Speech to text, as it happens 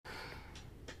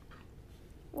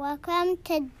Welcome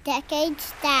to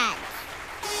Decades Dads.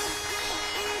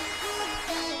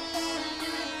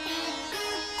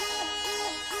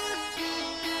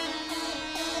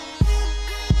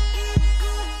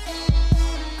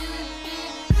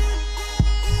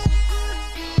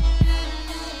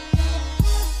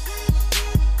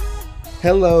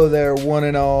 Hello there, one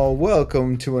and all.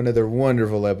 Welcome to another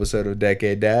wonderful episode of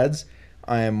Decade Dads.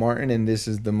 I am Martin, and this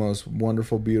is the most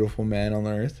wonderful, beautiful man on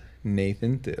earth,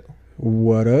 Nathan Thill.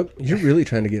 What up? You're really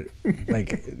trying to get,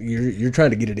 you're trying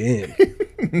to get it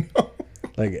in. No.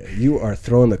 Like, you are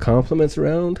throwing the compliments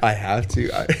around. I have to.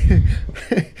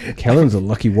 Kellen's a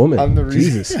lucky woman. I'm the reason,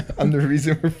 Jesus. I'm the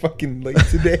reason we're fucking late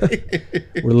today.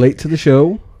 We're late to the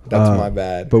show. That's my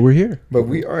bad. But we're here. But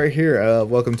we are here.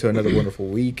 Welcome to another wonderful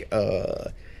week.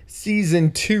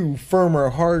 Season 2,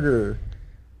 firmer, harder.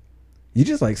 You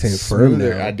just like saying firm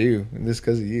smoother. now. I do. This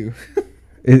because of you.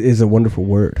 It is a wonderful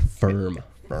word. Firm.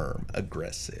 Firm,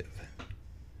 aggressive.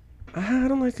 I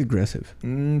don't like aggressive.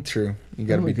 True. You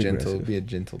gotta be like gentle. aggressive. Be a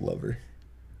gentle lover.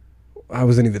 I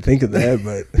wasn't even thinking that,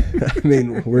 but I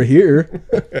mean, we're here.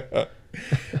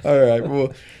 All right.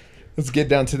 Well, let's get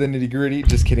down to the nitty gritty.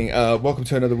 Just kidding. Welcome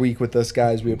to another week with us,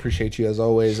 guys. We appreciate you as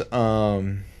always.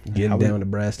 Getting down to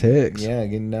brass tacks. Yeah,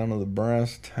 getting down to the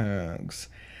brass tacks.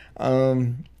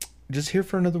 Just here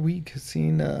for another week.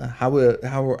 Seeing how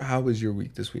was your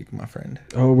week this week, my friend?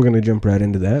 Oh, we're gonna jump right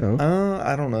into that, huh?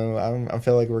 I don't know. I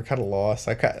feel like we're kind of lost.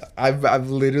 I've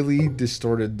literally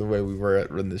distorted the way we were at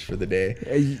run this for the day.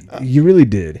 You really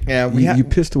did. Yeah, you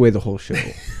pissed away the whole show.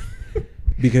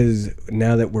 Because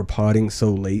now that we're potting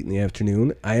so late in the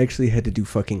afternoon, I actually had to do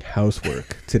fucking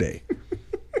housework today.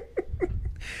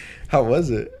 How was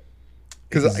it?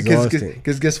 Exhausting.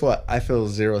 Because guess what? I feel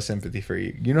zero sympathy for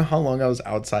you. You know how long I was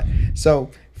outside? So,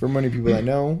 for many people that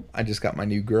know, I just got my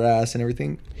new grass and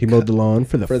everything. He mowed the lawn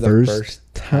for the first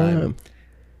time.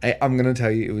 I'm going to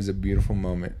tell you, it was a beautiful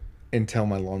moment until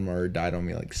my lawnmower died on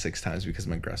me like 6 times because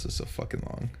my grass was so fucking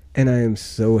long. And I am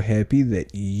so happy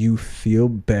that you feel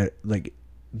better. Like,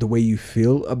 the way you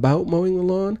feel about mowing the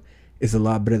lawn is a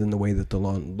lot better than the way that the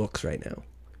lawn looks right now.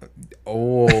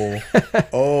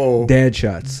 Oh. Dad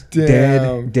shots.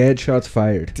 Damn. Dad shots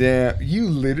fired. Damn. Did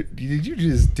you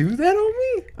just do that on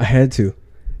me? I had to.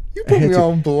 You put me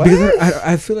on blast? Because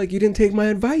I feel like you didn't take my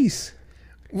advice.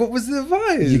 What was the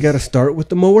advice? You got to start with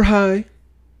the mower high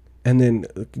and then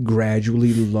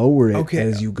gradually lower it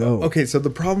as you go. Okay, so the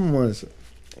problem was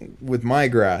with my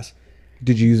grass.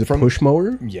 Did you use a push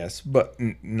mower? Yes, but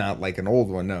not like an old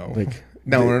one, no.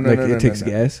 No. It takes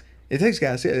gas? It takes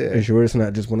gas, yeah. Are you sure it's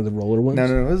not just one of the roller ones?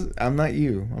 No. I'm not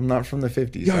you. I'm not from the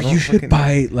 50s. Yo, you should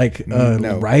buy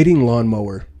a riding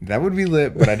lawnmower. That would be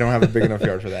lit, but I don't have a big enough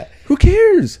yard for that. Who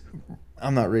cares?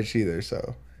 I'm not rich either,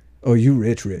 so. Oh, you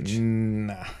rich.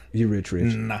 Nah. You rich.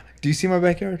 Nah. Do you see my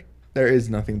backyard? There is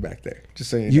nothing back there. Just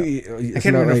so you know. I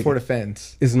can't even afford a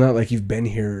fence. It's not like you've been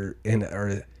here and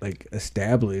are like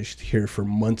established here for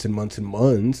months and months and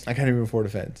months. I can't even afford a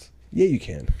fence. Yeah, you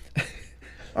can.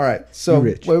 All right, so you're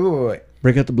rich. Wait.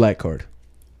 Break out the black card.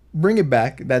 Bring it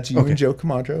back. That's you and Joe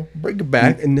Camacho. Bring it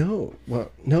back. No.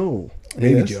 Well, no.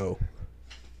 Maybe yes. Joe.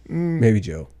 Maybe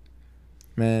Joe.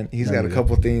 Man, he's got a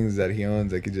couple things that he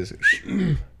owns that could just...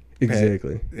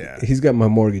 Exactly. Yeah. He's got my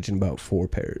mortgage in about 4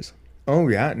 pairs. Oh,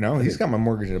 yeah. No, he's got my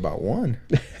mortgage in about 1.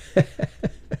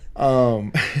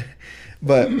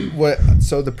 But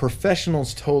so the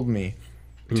professionals told me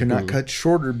to not cut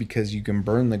shorter because you can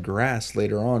burn the grass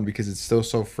later on because it's still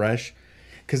so fresh.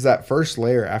 Because that first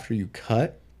layer after you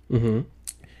cut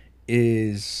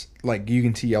is like you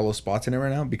can see yellow spots in it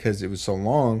right now because it was so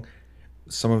long.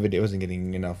 Some of it wasn't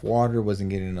getting enough water, wasn't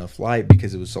getting enough light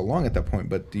because it was so long at that point.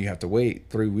 But you have to wait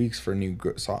 3 weeks for new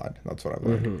sod. That's what I've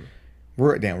learned.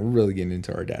 We're really getting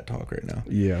into our dad talk right now.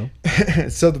 Yeah.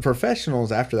 So the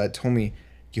professionals after that told me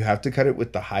you have to cut it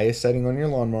with the highest setting on your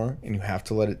lawnmower and you have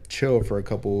to let it chill for a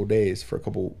couple of days, let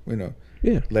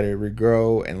it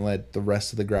regrow and let the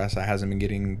rest of the grass that hasn't been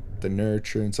getting the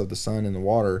nutrients of the sun and the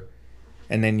water,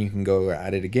 and then you can go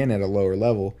at it again at a lower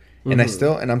level. And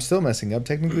I'm still messing up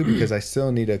technically because I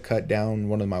still need to cut down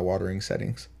one of my watering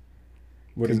settings.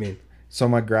 What do you mean? So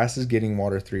my grass is getting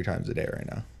water 3 times a day right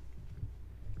now.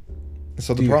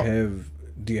 So do you have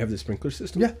the sprinkler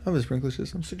system? Yeah, I have a sprinkler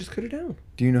system. So just cut it down.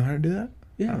 Do you know how to do that?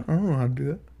 Yeah. I don't know how to do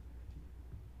that.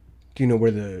 Do you know where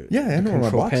the I know where my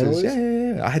box is.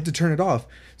 Yeah. I had to turn it off.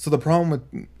 So the problem with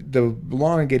the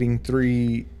lawn getting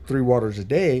three waters a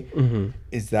day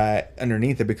is that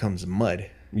underneath it becomes mud.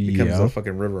 It becomes a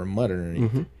fucking river of mud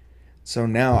underneath. So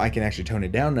now I can actually tone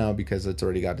it down now because it's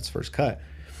already got its first cut.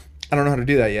 I don't know how to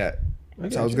do that yet.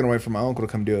 So I was going to wait for my uncle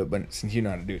to come do it, but since you know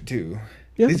how to do it too.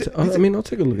 Yeah, I'll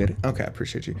take a look at it. Okay, I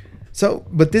appreciate you. So,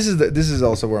 but this is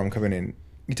also where I'm coming in.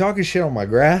 You talking shit on my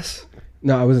grass?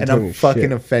 No, I wasn't talking shit. And I'm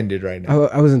fucking offended right now.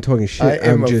 I wasn't talking shit.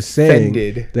 I'm just saying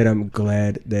that I'm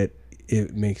glad that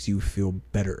it makes you feel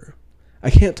better. I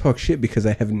can't talk shit because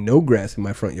I have no grass in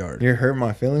my front yard. You're hurting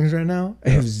my feelings right now? I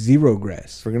have zero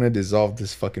grass. We're going to dissolve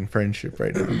this fucking friendship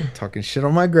right now. Talking shit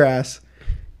on my grass.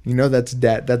 You know that's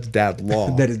dad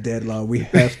law. That is dad law. We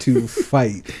have to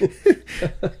fight.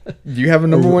 Do you have a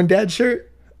number one dad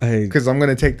shirt? Because I'm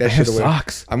going to take that shit away.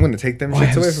 Socks. I'm going to take them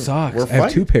shits away from socks. I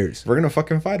have 2 pairs. We're going to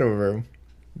fucking fight over them.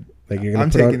 Like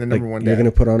I'm taking the number one dad. You're going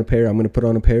to put on a pair. I'm going to put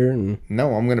on a pair.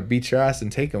 No, I'm going to beat your ass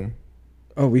and take them.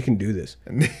 Oh, we can do this.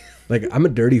 Like, I'm a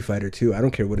dirty fighter, too. I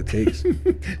don't care what it takes.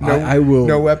 I will.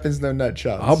 No weapons, no nut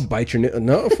shots. I'll bite your nipples.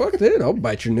 No, fuck that. I'll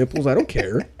bite your nipples. I don't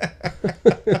care.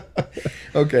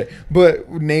 Okay. But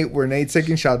where Nate's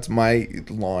taking shots, my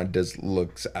lawn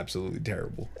looks absolutely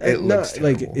terrible. It looks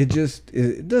terrible. Like,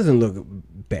 it doesn't look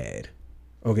bad.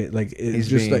 Okay. Like, it's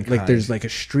just like there's like a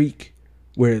streak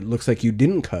where it looks like you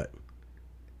didn't cut.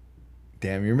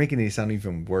 Damn, you're making it sound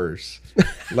even worse.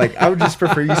 Like, I would just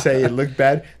prefer you say it looked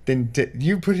bad than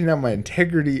you putting out my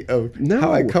integrity of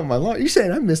how I cut my lawn. You're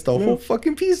saying I missed the whole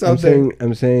fucking piece out there.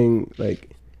 I'm saying,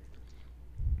 like...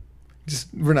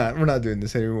 Just, we're not doing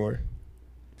this anymore.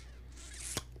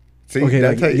 See, okay,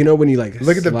 like, you know when you, like,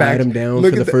 look at the back, them down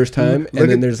for the first time, and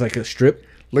then there's, like, a strip?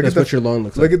 That's what your lawn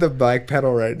looks like. Look at the back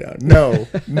pedal right now.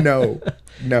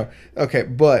 No. Okay,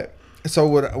 but... So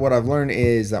what I've learned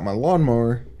is that my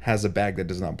lawnmower has a bag that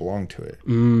does not belong to it.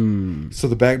 So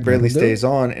the bag barely stays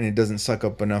on, and it doesn't suck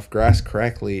up enough grass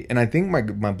correctly. And I think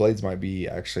my blades might be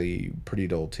actually pretty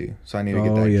dull too. So I need to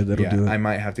get that. Yeah, that'll do it. I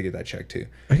might have to get that checked too.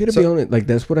 I gotta be honest. Like,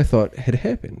 that's what I thought had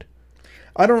happened.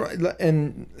 I don't,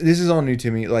 and this is all new to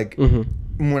me. Like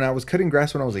when I was cutting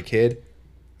grass when I was a kid,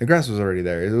 the grass was already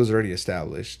there. It was already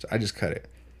established. I just cut it.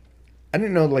 I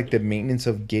didn't know like the maintenance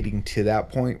of getting to that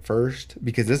point first,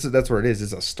 because that's where it is.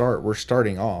 It's a start. We're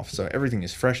starting off, so everything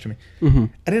is fresh to me.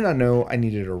 I did not know I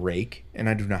needed a rake, and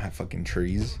I do not have fucking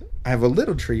trees. I have a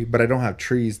little tree, but I don't have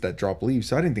trees that drop leaves,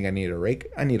 so I didn't think I needed a rake.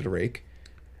 I needed a rake.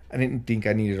 I didn't think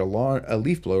I needed a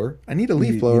leaf blower. I need a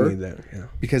leaf blower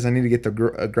because I need to get the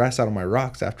grass out of my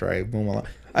rocks after I mow my lawn.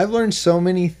 I've learned so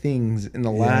many things in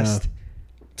the last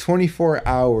 24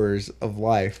 hours of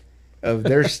life.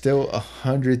 There's still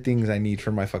 100 things I need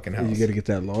for my fucking house. You got to get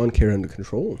that lawn care under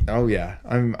control. Oh yeah,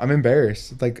 I'm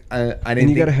embarrassed. Like I didn't. And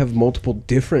you got to have multiple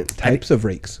different types of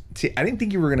rakes. See, I didn't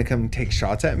think you were gonna come take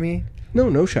shots at me.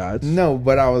 No shots. No,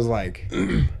 but I was like,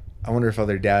 I wonder if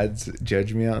other dads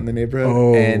judge me out in the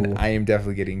neighborhood, and I am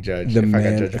definitely getting judged. The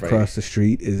man across the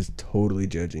street is totally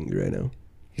judging you right now.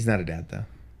 He's not a dad though.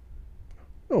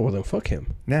 Oh well, then fuck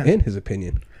him. Yeah. And his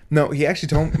opinion. No, he actually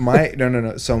told my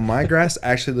no. So my grass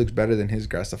actually looks better than his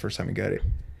grass the first time he got it.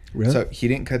 Really? So he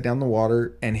didn't cut down the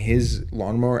water, and his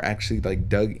lawnmower actually like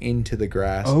dug into the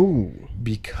grass. Oh.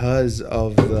 Because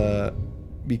of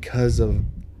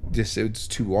just it's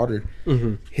too watered.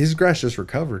 His grass just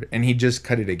recovered, and he just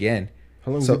cut it again.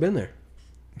 How long has he been there?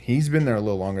 He's been there a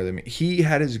little longer than me. He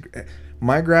had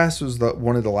my grass was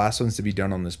one of the last ones to be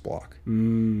done on this block.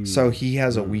 So he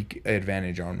has a week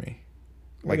advantage on me.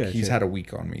 Like he's had a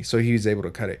week on me, so he was able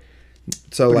to cut it.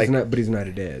 So but he's not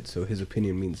a dad, so his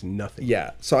opinion means nothing.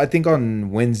 Yeah. So I think on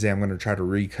Wednesday I'm gonna try to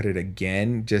recut it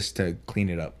again just to clean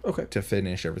it up. Okay. To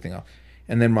finish everything off,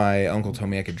 and then my uncle told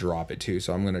me I could drop it too,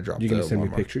 so I'm gonna drop. You gonna send me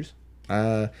pictures?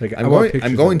 I'm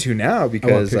going to now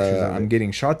because I'm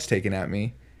getting shots taken at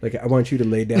me. Like I want you to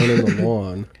lay down on the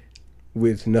lawn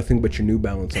with nothing but your New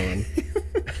Balance on.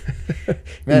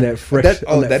 Man,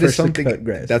 that is something. Cut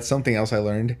grass. That's something else I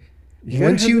learned.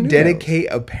 Once you dedicate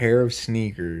a pair of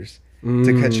sneakers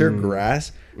to cut your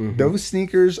grass, those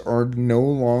sneakers are no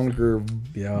longer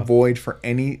void for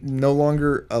no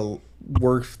longer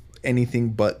worth anything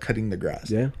but cutting the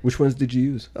grass. Yeah. Which ones did you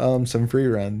use? Some free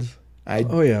runs.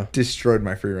 I destroyed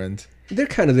my free runs. They're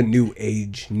kind of the new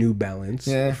age New Balance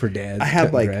for dads. I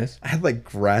had like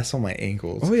grass on my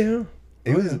ankles. Oh yeah.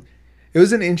 It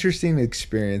was an interesting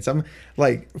experience. I'm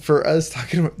like, for us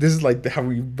talking about this is like how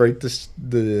we break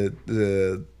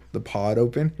the pod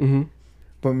open.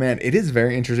 But man, it is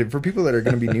very interesting for people that are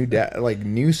going to be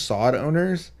new sod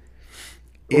owners.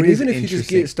 Or even if you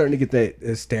just starting to get that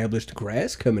established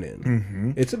grass coming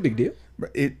in, it's a big deal.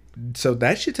 So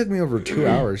that shit took me over 2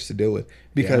 hours to deal with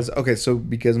because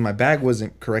because my bag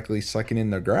wasn't correctly sucking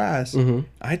in the grass,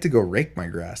 I had to go rake my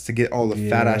grass to get all the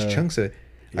fat ass chunks of it.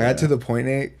 I got to the point,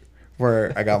 Nate,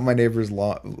 where I got my neighbor's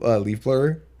leaf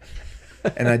blower,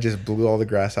 and I just blew all the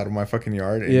grass out of my fucking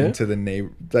yard and into the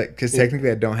neighbor. Because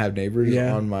technically I don't have neighbors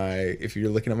on my. If you're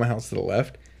looking at my house to the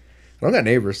left, I don't got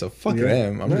neighbors, so fuck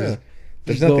them. I'm just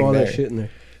there's nothing all there. That shit in there.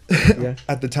 Yeah.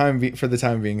 At the time, for the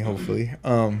time being, hopefully.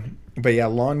 But yeah,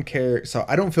 lawn care. So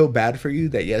I don't feel bad for you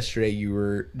that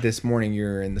this morning you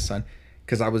were in the sun,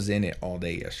 because I was in it all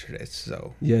day yesterday.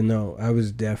 So yeah, no, I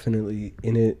was definitely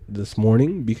in it this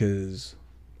morning because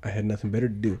I had nothing better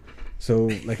to do.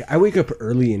 So like I wake up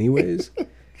early anyways.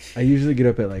 I usually get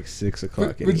up at like 6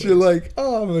 o'clock. But you're like,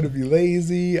 oh, I'm gonna be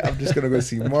lazy. I'm just gonna go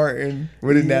see Martin.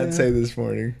 What did Nat say this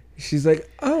morning? She's like,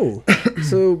 oh,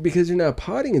 so because you're not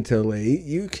potting until late,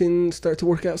 you can start to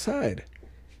work outside.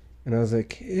 And I was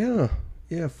like, yeah,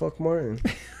 fuck Martin.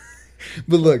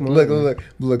 But look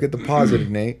at the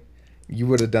positive, Nate. You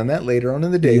would have done that later on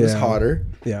in the day. It was hotter.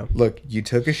 Yeah. Look, you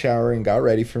took a shower and got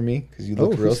ready for me because you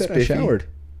looked real spiffy. I showered?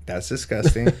 That's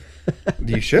disgusting.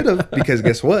 You should have, because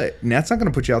guess what? Nat's not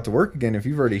going to put you out to work again if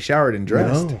you've already showered and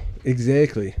dressed. No,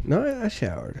 exactly. No, I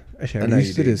showered. I know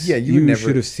you did. Yeah, you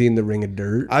should have seen the ring of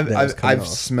dirt. I've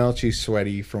smelt you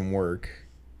sweaty from work.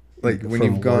 Like when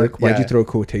you've gone. Work? Why'd you throw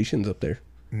quotations up there?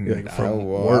 Like I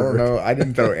don't know. I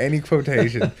didn't throw any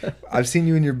quotation. I've seen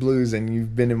you in your blues, and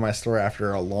you've been in my store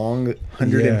after a long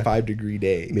 105-degree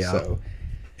day. Yeah. So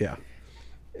yeah,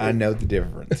 I know the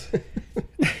difference.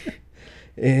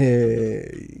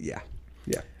 Yeah.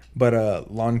 But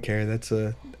lawn care, that's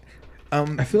a.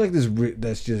 I feel like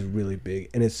that's just really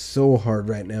big, and it's so hard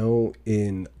right now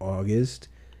in August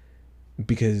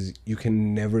because you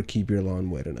can never keep your lawn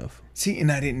wet enough. See,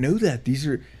 and I didn't know that. These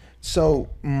are. So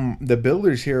the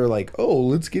builders here are like, oh,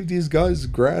 let's give these guys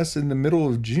grass in the middle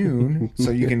of June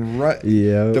so you can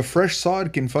the fresh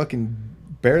sod can fucking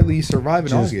barely survive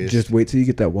in August. Just wait till you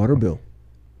get that water bill.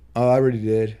 Oh, I already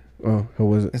did. Oh, how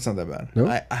was it? It's not that bad. No?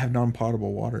 I have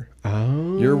non-potable water.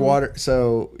 Oh. Your water,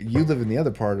 so you live in the other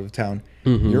part of town.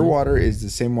 Mm-hmm. Your water is the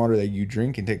same water that you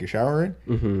drink and take a shower in.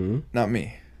 Mm-hmm. Not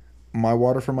me. My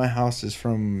water from my house is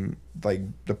from like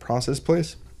the process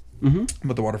place. Mm-hmm.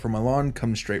 But the water from my lawn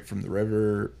comes straight from the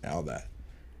river, all that.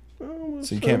 Oh, well,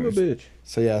 so you can't. Bitch.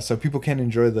 So yeah, so people can't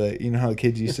enjoy you know how the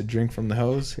kids used to drink from the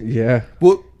hose? Yeah.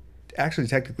 Well, actually,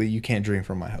 technically, you can't drink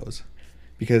from my hose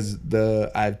because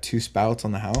I have 2 spouts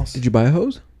on the house. Did you buy a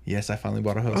hose? Yes, I finally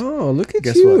bought a hose. Oh, look at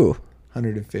Guess you. What?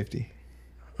 150.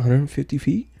 150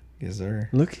 feet? Yes, sir.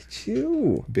 Look at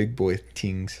you. Big boy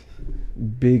tings.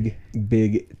 Big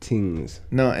tings.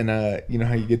 No, and you know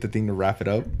how you get the thing to wrap it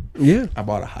up? Yeah. I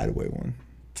bought a hideaway one.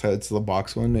 So it's the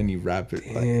box one, and you wrap it.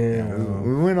 Damn.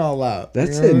 We went all out.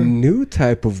 That's a new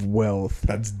type of wealth.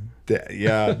 That's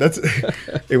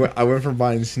I went from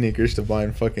buying sneakers to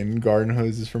buying fucking garden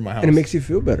hoses for my house. And it makes you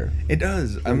feel better. It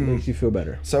does. It makes you feel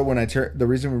better. So when the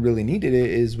reason we really needed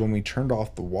it is when we turned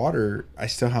off the water, I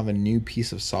still have a new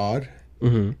piece of sod.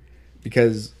 Mm-hmm.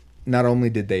 Because not only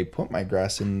did they put my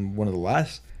grass in one of the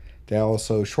last, they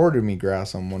also shorted me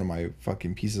grass on one of my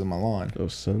fucking pieces of my lawn.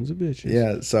 Those sons of bitches.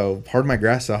 Yeah, so part of my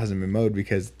grass still hasn't been mowed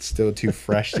because it's still too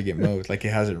fresh to get mowed. Like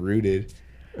it hasn't rooted.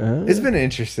 It's been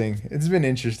interesting. It's been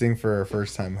interesting for a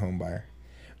first-time home buyer.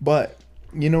 But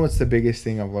you know what's the biggest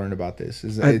thing I've learned about this?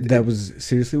 That was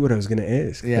seriously what I was going to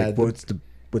ask. Yeah. Like, what's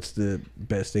the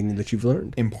best thing that you've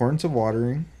learned? Importance of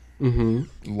watering.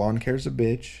 Mm-hmm. Lawn care's a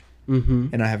bitch. Mm-hmm.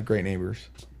 And I have great neighbors.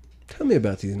 Tell me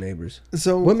about these neighbors.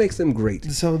 So what makes them great?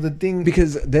 So the thing,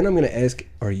 because then I'm going to ask,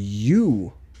 are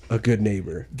you a good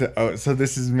neighbor? So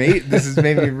this is made me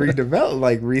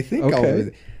rethink all of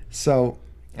it. So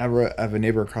I have a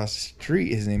neighbor across the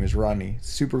street. His name is Rodney.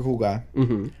 Super cool guy.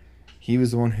 Mm-hmm. He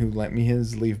was the one who lent me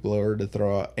his leaf blower to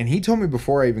throw out. And he told me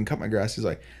before I even cut my grass, he's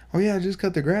like, oh yeah, I just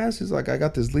cut the grass. He's like, I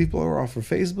got this leaf blower off of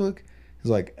Facebook.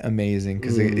 He's like, amazing.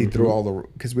 Because he threw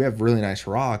because we have really nice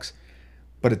rocks.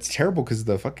 But it's terrible because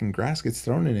the fucking grass gets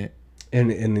thrown in it.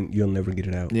 And you'll never get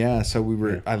it out. Yeah, so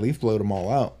I leaf blowed them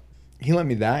all out. He lent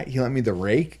me that. He lent me the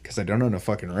rake because I don't own a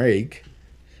fucking rake.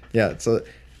 Yeah, so...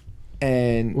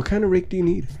 And what kind of rake do you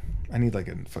need? I need like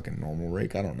a fucking normal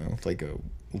rake. I don't know. It's like a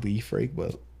leaf rake,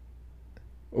 but...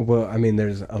 Well, I mean,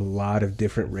 there's a lot of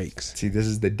different rakes. See, this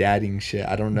is the dadding shit.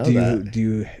 I don't know that. Do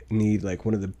you need like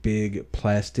one of the big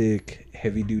plastic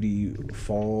heavy-duty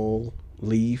fall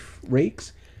leaf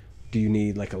rakes? Do you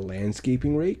need like a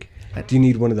landscaping rake? Do you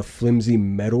need one of the flimsy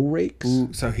metal rakes?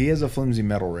 Ooh, so he has a flimsy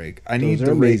metal rake. Those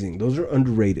are amazing. Those are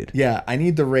underrated. Yeah, I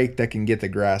need the rake that can get the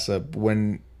grass up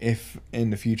if in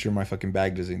the future my fucking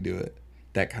bag doesn't do it.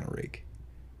 That kind of rake.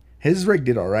 His rake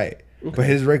did all right. Okay. But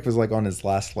his rake was like on his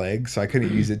last leg, so I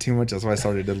couldn't use it too much. That's why I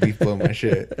started to leaf blow my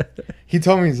shit. He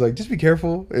told me, he's like, just be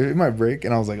careful. It might break.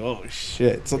 And I was like, oh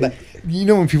shit. So that, you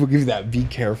know, when people give you that be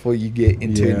careful, you get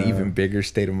into an even bigger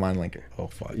state of mind like, oh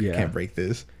fuck, I can't break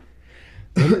this.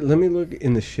 Let me look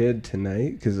in the shed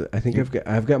tonight because I think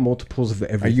I've got multiples of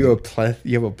everything. Are you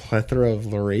you have a plethora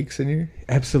of rakes in here?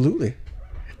 Absolutely.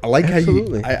 I like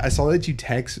Absolutely. How you. I saw that you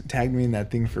tagged me in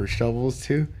that thing for shovels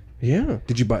too. Yeah.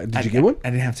 Did you get one? I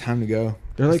didn't have time to go.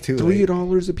 They're like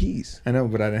 $3 a piece. I know,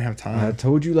 but I didn't have time. I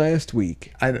told you last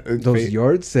week. Those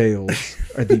yard sales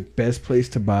are the best place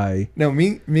to buy. No,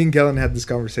 me and Gellin had this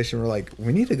conversation. We're like,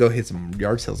 we need to go hit some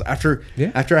yard sales after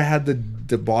I had the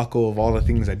debacle of all the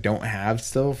things I don't have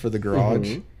still for the garage.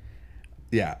 Mm-hmm.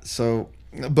 Yeah. So,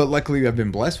 but luckily I've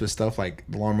been blessed with stuff like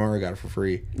the lawnmower. I got it for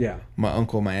free. Yeah. My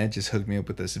uncle, and my aunt just hooked me up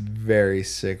with this very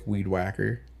sick weed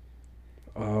whacker.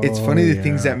 Oh, it's funny the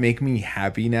things that make me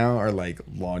happy now are like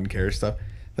lawn care stuff.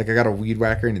 Like I got a weed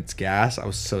whacker and it's gas. I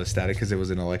was so ecstatic because it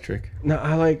was an electric. No,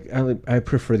 I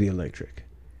prefer the electric.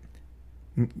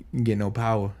 You get no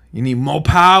power. You need more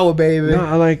power, baby. No,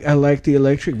 I like the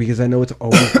electric because I know it's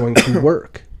always going to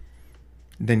work.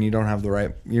 Then you don't have the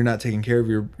right. You're not taking care of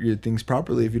your things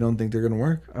properly if you don't think they're going to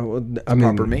work.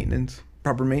 Proper maintenance.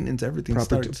 Proper maintenance. Everything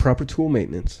starts. Proper tool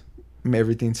maintenance.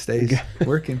 Everything stays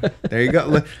working. There you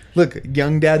go. Look,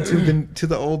 young dad to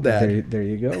the old dad. There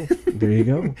you go. There you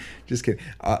go. Just kidding.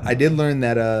 I did learn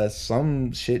that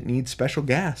some shit needs special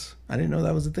gas. I didn't know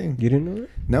that was a thing. You didn't know that?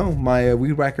 No, my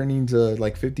weed whacker needs a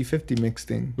like 50-50 mix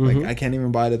thing. Mm-hmm. Like I can't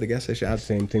even buy it at the gas station.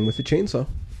 Same thing with the chainsaw.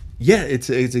 Yeah, it's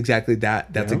exactly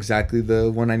that. That's exactly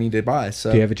the one I need to buy.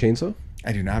 So do you have a chainsaw?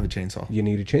 I do not have a chainsaw. You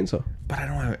need a chainsaw. But I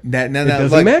don't have that. Now, it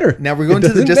doesn't matter. Now we're going to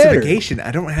the justification.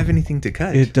 I don't have anything to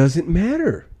cut. It doesn't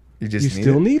matter. You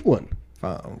still need one.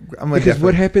 Because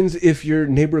what happens if your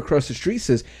neighbor across the street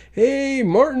says, "Hey,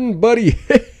 Martin, buddy,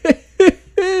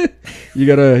 you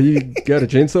got a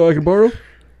chainsaw I can borrow?"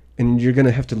 And you're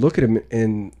gonna have to look at him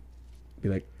and be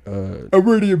like, I'm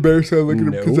already embarrassed. I look at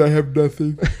him because I have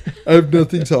nothing. I have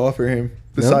nothing to offer him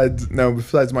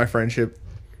besides my friendship.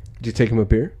 Did you take him a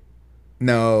beer?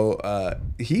 No,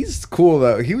 he's cool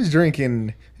though. He was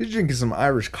drinking some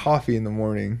Irish coffee in the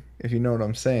morning, if you know what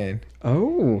I'm saying.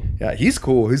 Oh, yeah, he's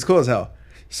cool. He's cool as hell.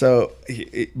 So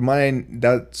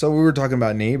so we were talking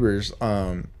about neighbors.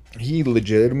 He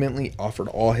legitimately offered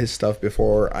all his stuff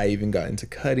before I even got into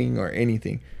cutting or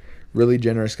anything. Really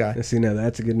generous guy. See, now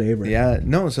that's a good neighbor. Yeah,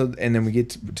 no. So and then we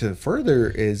get to further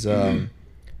is the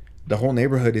whole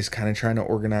neighborhood is kind of trying to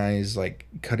organize like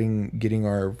getting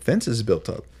our fences built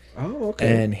up. Oh,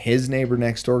 okay. And his neighbor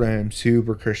next door to him,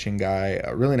 super Christian guy,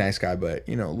 a really nice guy, but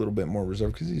a little bit more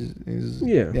reserved because he's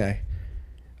yeah.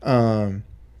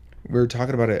 We were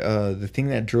talking about it. The thing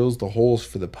that drills the holes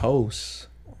for the posts.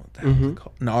 What the hell is it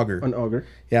called? An auger. An auger.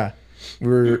 Yeah.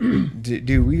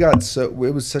 Dude, we got it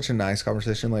was such a nice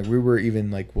conversation. Like we were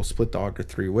even like, we'll split the auger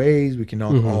 3 ways. We can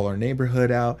knock all our neighborhood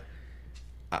out.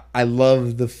 I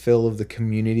love the feel of the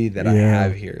community that I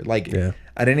have here. Like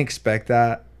I didn't expect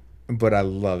that. But I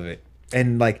love it.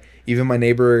 And like even my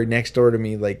neighbor next door to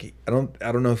me, like I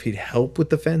don't know if he'd help with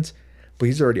the fence, but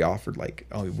he's already offered like,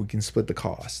 oh, we can split the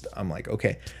cost. I'm like,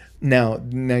 okay. Now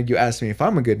you asked me if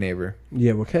I'm a good neighbor.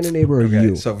 Yeah, what kind of neighbor are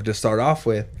you? So to start off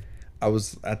with, I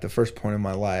was at the first point in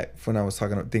my life when I was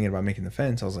thinking about making the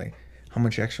fence. I was like, how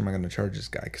much extra am I going to charge this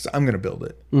guy? Because I'm going to build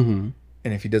it. Mm-hmm.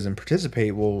 And if he doesn't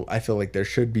participate, well, I feel like there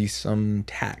should be some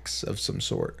tax of some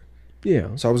sort.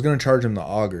 Yeah. So I was going to charge him the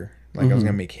auger. Like I was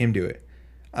going to make him do it.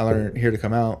 I learned here to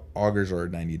come out, augers are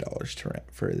 $90 to rent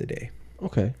for the day.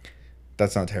 Okay.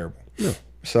 That's not terrible. No.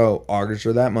 So augers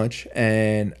are that much.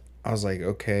 And I was like,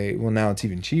 okay, well now it's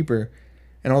even cheaper.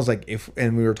 And I was like,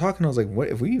 and we were talking, I was like, what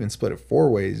if we even split it 4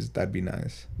 ways? That'd be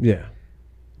nice. Yeah.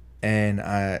 And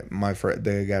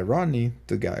the guy Rodney,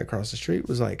 the guy across the street,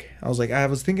 was like, I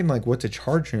was thinking like what to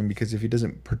charge him because if he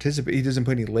doesn't participate, he doesn't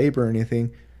put any labor or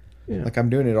anything. Yeah. Like I'm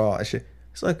doing it all. It's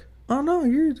like, oh no,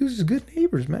 you're just good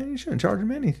neighbors, man. You shouldn't charge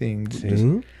them anything.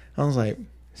 I was like,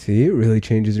 see, it really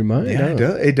changes your mind. Yeah,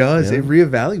 it does. Yeah. It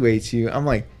reevaluates you. I'm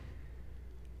like,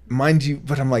 mind you,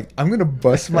 but I'm like, I'm gonna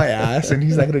bust my ass, and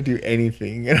he's not gonna do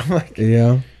anything. And I'm like,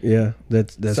 yeah.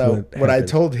 That's so. What I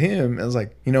told him, I was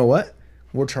like, you know what?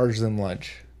 We'll charge them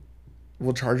lunch.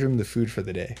 We'll charge them the food for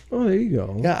the day. Oh, there you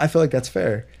go. Yeah, I feel like that's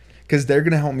fair, because they're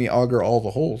gonna help me auger all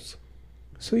the holes.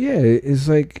 So yeah, it's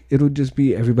like it'll just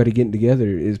be everybody getting together,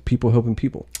 is people helping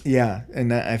people. Yeah,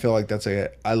 and I feel like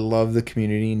I love the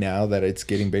community now that it's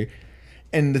getting big.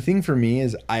 And the thing for me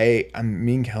is me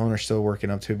and Kellen are still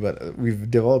working up to it, but we've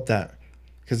developed that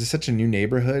because it's such a new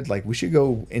neighborhood. Like we should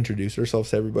go introduce ourselves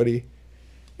to everybody.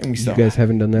 And you guys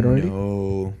haven't done that already?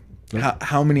 No.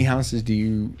 How many houses did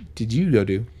you go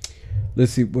to?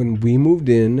 Let's see. When we moved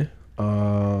in,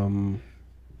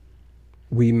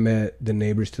 we met the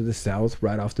neighbors to the south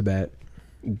right off the bat.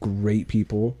 Great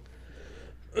people.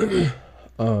 So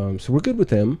we're good with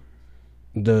them.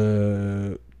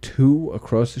 The two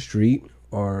across the street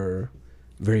are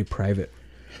very private,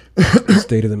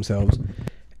 stay to themselves.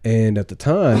 And at the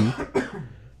time,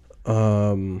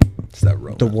 It's that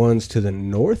road. the ones to the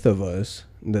north of us,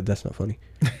 that's not funny.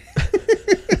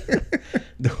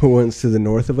 The ones to the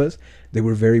north of us, they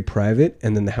were very private,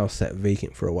 and then the house sat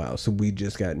vacant for a while. So we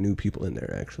just got new people in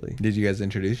there, actually. Did you guys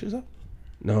introduce yourself?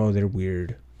 No, they're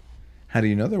weird. How do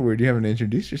you know they're weird? You haven't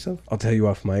introduced yourself? I'll tell you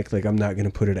off mic. Like, I'm not going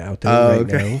to put it out there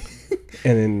now.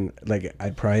 And then, like,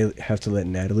 I'd probably have to let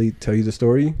Natalie tell you the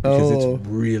story because it's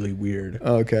really weird.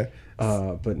 Oh, okay.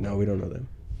 But no, we don't know them.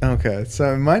 Okay.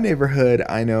 So in my neighborhood,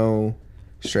 I know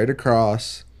straight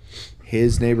across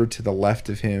his neighbor to the left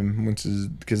of him, which is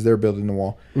because they're building the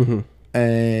wall. Mm-hmm.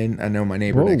 And I know my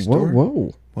neighbor next door.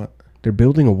 Whoa. What? They're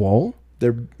building a wall?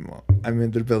 They're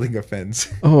building a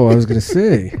fence. Oh, I was going to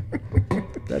say.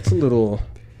 That's a little...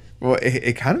 Well,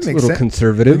 it kind of makes sense. A little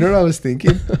conservative. You know what I was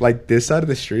thinking? Like, this side of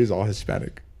the street is all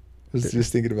Hispanic. I was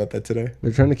just thinking about that today.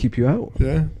 They're trying to keep you out.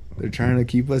 Yeah. They're trying to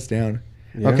keep us down.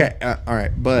 Yeah. Okay. All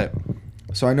right. But,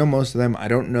 so I know most of them. I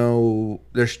don't know.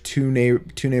 There's two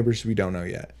neighbors we don't know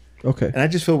yet. Okay. And I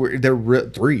just feel weird. They're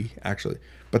three, actually.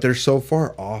 But they're so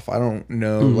far off. I don't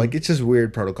know. Mm-hmm. Like, it's just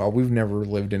weird protocol. We've never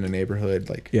lived in a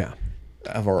neighborhood, like,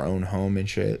 of our own home and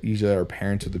shit. Usually our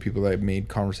parents are the people that have made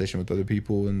conversation with other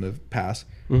people in the past.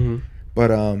 Mm-hmm.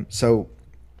 But, so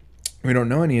we don't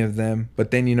know any of them.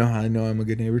 But then you know how I know I'm a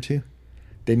good neighbor, too?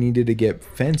 They needed to get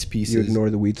fence pieces. You ignore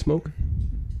the weed smoke?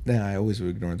 Yeah, I always would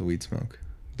ignore the weed smoke.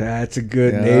 That's a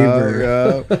good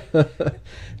neighbor.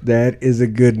 That is a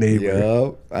good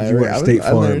neighbor. You are State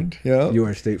Farm. You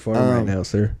are State Farm right now,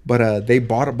 sir. But they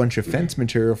bought a bunch of fence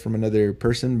material from another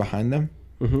person behind them.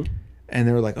 Mm-hmm. And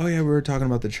they were like, oh, yeah, we were talking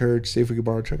about the church. See if we could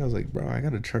borrow a truck. I was like, bro, I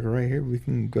got a truck right here. We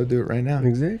can go do it right now.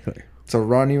 Exactly. So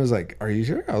Ronnie was like, are you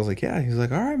sure? I was like, yeah. He's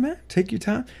like, all right, man. Take your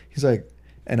time. He's like,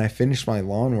 and I finished my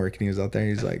lawn work. And he was out there.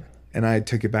 He's like, and I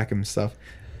took it back and stuff.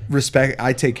 Respect.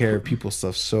 I take care of people's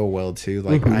stuff so well too.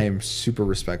 Like I am super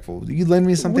respectful. You lend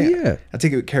me something, I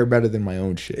take care better than my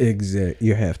own shit. Exactly.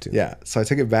 You have to. Yeah. So I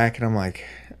took it back, and I'm like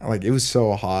it was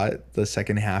so hot. The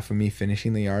second half of me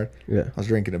finishing the yard. Yeah. I was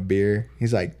drinking a beer.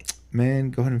 He's like, man,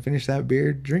 go ahead and finish that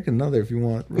beer. Drink another if you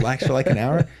want. Relax for like an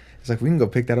hour. It's like we can go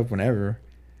pick that up whenever.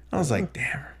 I was like,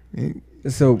 damn.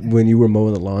 So when you were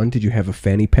mowing the lawn, did you have a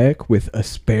fanny pack with a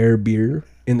spare beer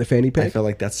in the fanny pack? I feel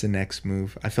like that's the next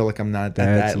move. I feel like I'm not at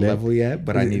that level yet,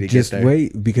 but I need to get there. Just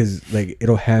wait, because like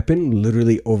it'll happen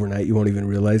literally overnight. You won't even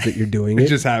realize that you're doing it.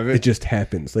 It just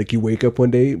happens. Like you wake up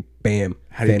one day, bam.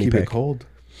 How do you keep it cold?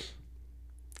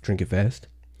 Drink it fast.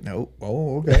 No.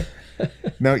 Oh, okay.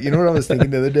 No, you know what I was thinking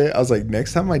the other day? I was like,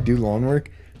 next time I do lawn work,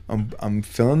 I'm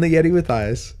filling the Yeti with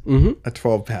ice, a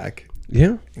 12 pack.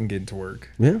 Yeah. And getting to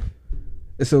work. Yeah.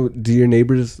 So do your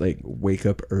neighbors like wake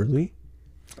up early?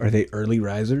 Are they early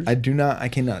risers? I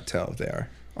cannot tell if they are,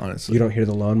 honestly. You don't hear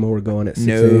the lawnmower going at 6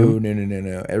 a.m.?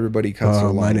 No. Everybody cuts their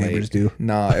lawn my neighbors late. do.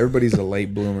 Nah, everybody's a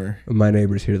late bloomer. My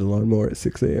neighbors hear the lawnmower at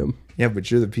 6 a.m. Yeah, but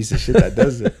you're the piece of shit that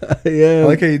does it. Yeah. I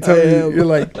like how you told me. You're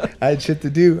like, I had shit to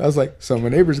do. I was like, so my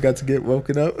neighbors got to get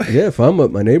woken up. Yeah, if I'm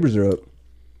up, my neighbors are up.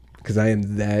 Because I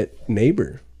am that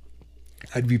neighbor.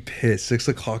 I'd be pissed. 6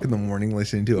 o'clock in the morning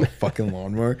listening to a fucking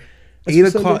lawnmower. 8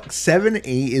 o'clock, 7, 8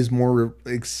 is more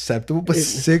acceptable, but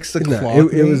 6 o'clock. No,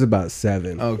 it was about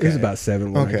 7. Okay. It was about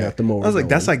 7 when I got the mower. I was like,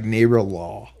 that's like neighbor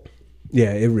law.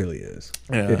 Yeah, it really is.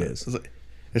 Yeah. It is.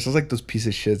 It's just like those piece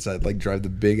of shits that like drive the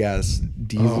big ass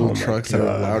diesel trucks that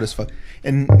are loud as fuck.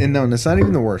 And no, that's not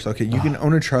even the worst. Okay, you can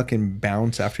own a truck and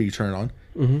bounce after you turn it on.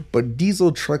 Mm-hmm. But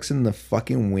diesel trucks in the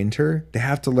fucking winter, they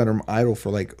have to let them idle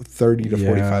for like 30 to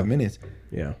 45 minutes.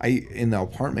 Yeah. In the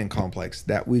apartment complex,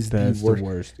 that was the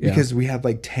worst. Yeah. Because we had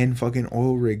like 10 fucking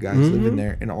oil rig guys living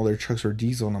there, and all their trucks were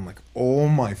diesel, and I'm like, oh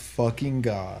my fucking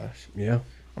gosh. Yeah.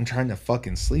 I'm trying to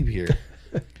fucking sleep here.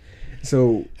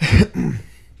 So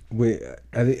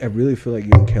I really feel like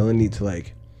you and Kellen need to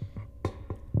like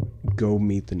go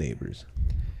meet the neighbors.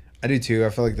 I do too. I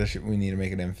feel like we need to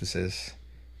make an emphasis.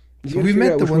 So we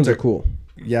met the ones that are cool.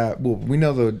 Yeah, well, we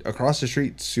know the across the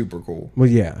street, super cool. Well,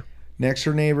 yeah. Next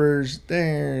door neighbors,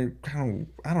 they're kind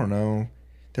of, I don't know,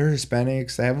 they're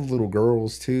Hispanics. They have little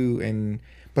girls too,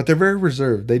 but they're very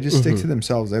reserved. They just stick to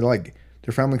themselves. They like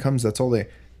their family comes. That's all they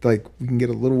like. We can get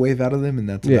a little wave out of them, and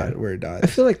that's about where it dies. I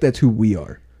feel like that's who we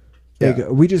are. Like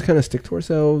we just kind of stick to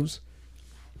ourselves.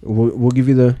 We'll give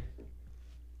you the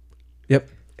yep,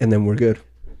 and then we're good.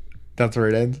 That's where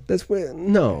it ends. That's where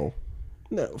no,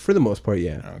 for the most part,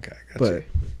 yeah. Okay, gotcha. But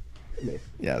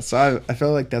yeah, so I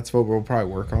feel like that's what we'll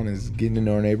probably work on is getting to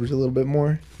know our neighbors a little bit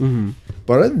more. Mm-hmm.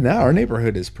 But other than that, our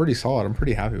neighborhood is pretty solid. I'm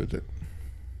pretty happy with it.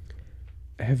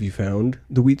 have you found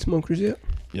the weed smokers yet?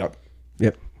 Yep.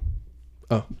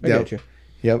 Oh, I got you.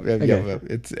 Yep.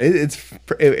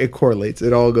 It correlates.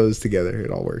 It all goes together. It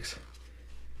all works.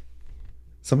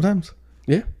 Sometimes.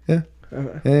 Yeah. Yeah.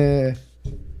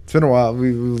 It's been a while.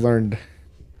 We've learned.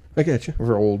 I got you.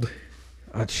 We're old.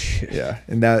 Oh, shit. Yeah.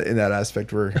 In that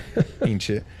aspect, we're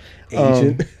ancient.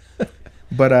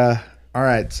 But all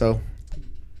right. So,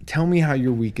 tell me how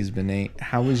your week has been, Nate.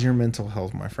 How is your mental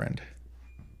health, my friend?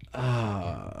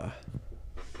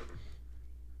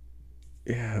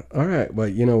 Yeah. All right. Well,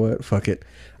 you know what? Fuck it.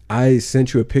 I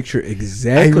sent you a picture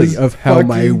exactly of how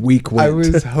my week went. I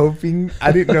was hoping.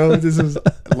 I didn't know if this was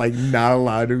like not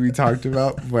allowed to be talked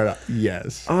about, but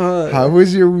yes. How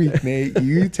was your week, Nate?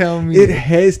 You tell me. It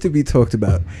has to be talked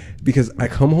about because I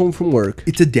come home from work.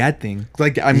 It's a dad thing.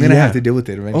 Like I'm gonna have to deal with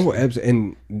it eventually.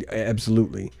 Oh,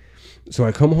 absolutely. So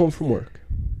I come home from work.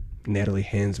 Natalie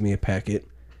hands me a packet.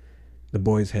 The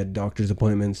boys had doctor's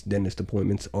appointments, dentist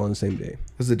appointments all on the same day.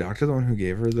 Was the doctor the one who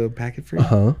gave her the packet for you?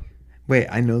 Uh-huh. Wait,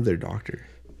 I know their doctor.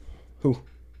 Who?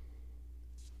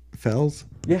 Fells?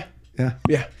 Yeah. Yeah.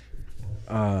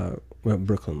 Well,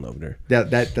 Brooklyn loved her.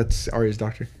 That's Arya's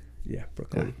doctor. Yeah,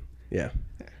 Brooklyn. Yeah.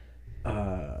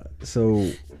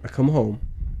 So I come home.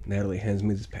 Natalie hands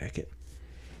me this packet.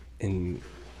 And,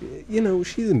 you know,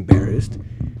 she's embarrassed.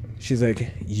 She's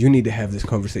like, you need to have this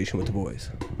conversation with the boys.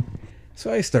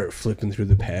 So I start flipping through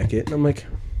the packet. And I'm like,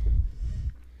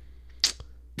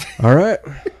 all right.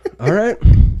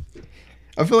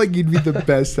 I feel like you'd be the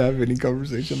best to have any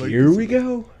conversation like Here this. we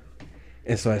go.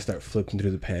 And so I start flipping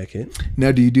through the packet.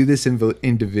 Now, do you do this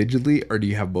individually, or do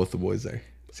you have both the boys there?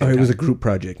 It was a group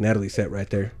project. Natalie sat right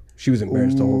there. She was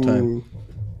embarrassed the whole time.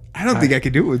 I don't think I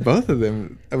could do it with both of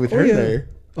them. With her there.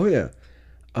 Oh, yeah.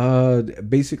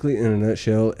 Basically, in a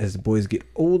nutshell, as the boys get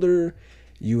older,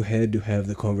 you had to have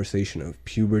the conversation of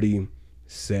puberty,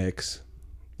 sex,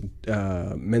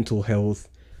 mental health,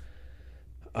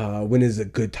 when is a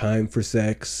good time for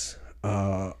sex,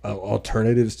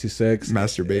 alternatives to sex,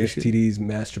 masturbation, STDs,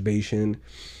 masturbation.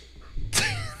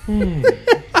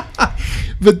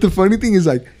 But the funny thing is,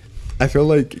 like, I feel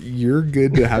like you're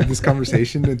good to have this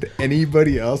conversation with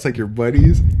anybody else, like your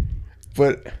buddies,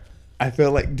 but I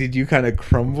feel like, did you kind of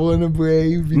crumble in a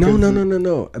way?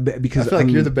 No. Because I feel like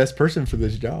you're the best person for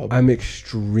this job. I'm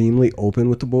extremely open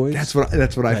with the boys. That's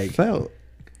what I felt.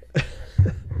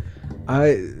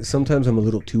 Sometimes I'm a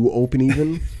little too open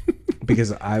even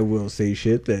because I will say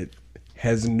shit that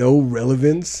has no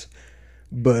relevance,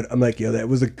 but I'm like, yo, that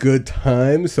was a good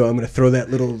time, so I'm gonna throw that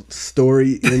little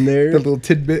story in there, the little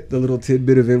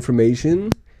tidbit of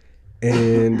information,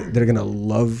 and they're gonna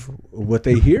love what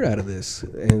they hear out of this.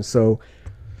 And so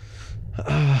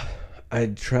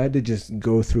I tried to just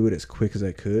go through it as quick as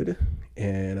I could,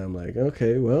 and I'm like,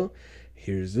 okay, well,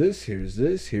 here's this.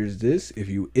 If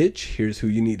you itch, here's who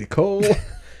you need to call.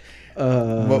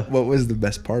 What was the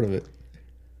best part of it?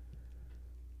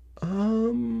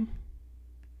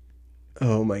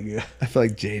 Oh my god. I feel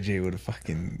like JJ would have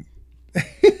fucking.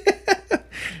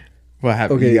 What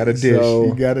happened? Okay, you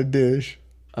got a dish.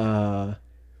 All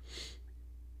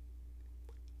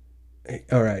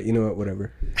right, you know what?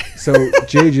 Whatever. So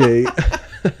JJ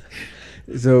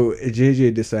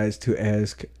decides to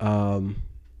ask,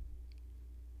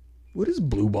 what is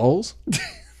blue balls?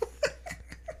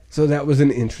 So that was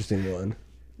an interesting one.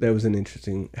 That was an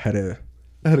interesting how to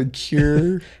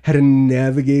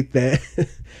navigate that.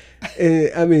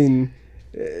 I mean,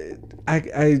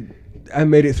 I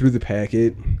made it through the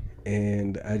packet,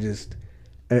 and I just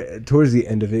towards the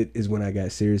end of it is when I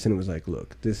got serious, and it was like,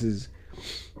 look, this is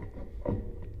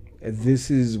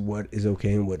what is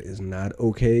okay and what is not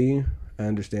okay. I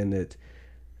understand that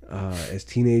as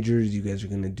teenagers, you guys are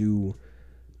gonna do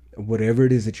whatever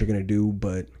it is that you're gonna do,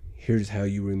 but here's how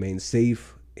you remain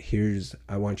safe.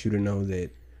 I want you to know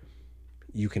that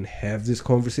you can have this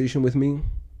conversation with me,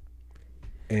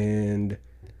 and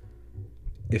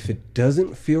if it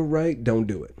doesn't feel right, don't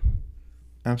do it.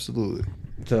 Absolutely.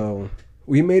 So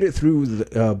we made it through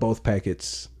both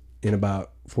packets in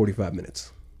about 45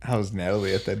 minutes. How's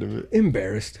Natalie at the end of it?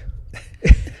 Embarrassed.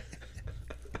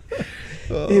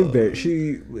 Embarrassed.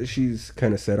 She's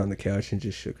kind of sat on the couch and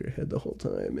just shook her head the whole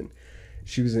time, and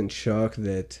she was in shock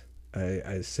that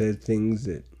I said things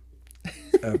that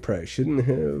I probably shouldn't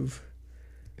have.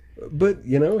 But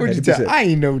you know, I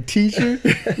ain't no teacher.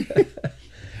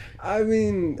 I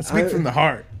mean, I speak from the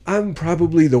heart. I'm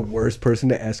probably the worst person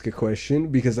to ask a question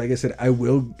because, like I said, I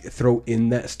will throw in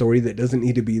that story that doesn't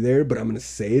need to be there, but I'm going to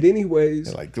say it anyways.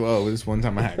 You're like, whoa, this one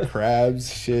time I had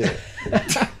crabs. Shit.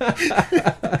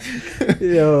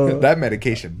 Yo, that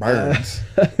medication burns.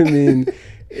 I mean,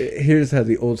 Here's how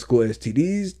the old school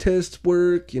STDs tests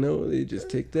work. You know, they just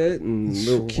take that and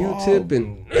little Q-tip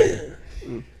and.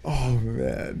 Oh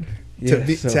man. Yeah,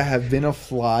 To have been a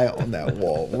fly on that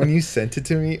wall when you sent it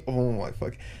to me, oh my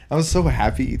fuck! I was so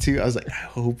happy too. I was like, I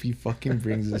hope he fucking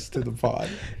brings this to the pod.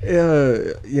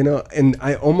 You know, and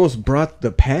I almost brought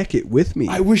the packet with me.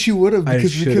 I wish you would have,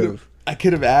 because I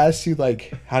could have asked you,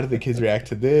 like, how did the kids react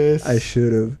to this? I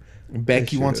should have.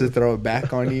 Becky wants to throw it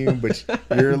back on you, but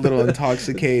you're a little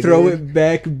intoxicated. Throw it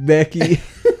back, Becky.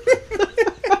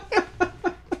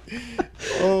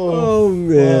 Oh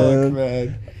man. Fuck,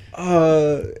 man.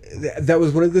 That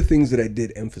was one of the things that I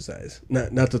did emphasize.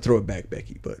 Not to throw it back,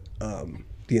 Becky, but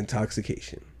the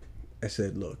intoxication. I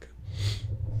said, look,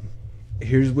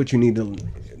 here's what you need to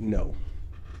know.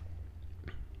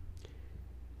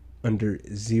 Under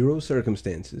zero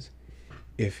circumstances,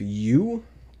 if you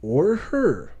or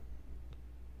her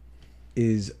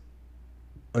is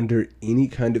under any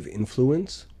kind of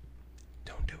influence,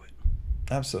 don't do it.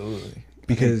 Absolutely.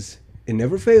 Because it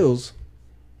never fails.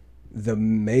 The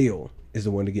male is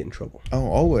the one to get in trouble. Oh,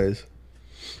 always.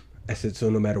 I said, so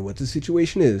no matter what the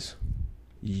situation is,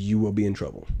 you will be in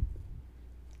trouble.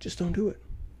 Just don't do it.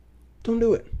 Don't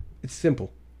do it. It's simple.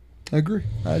 I agree.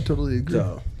 I totally agree.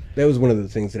 So that was one of the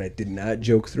things that I did not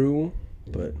joke through,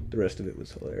 but the rest of it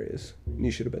was hilarious.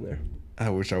 You should have been there. I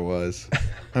wish I was.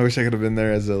 I wish I could have been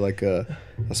there as a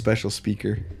special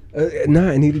speaker.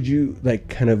 I needed you like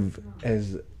kind of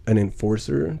as an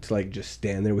enforcer to like just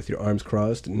stand there with your arms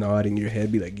crossed, nodding your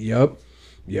head, be like, yup,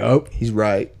 He's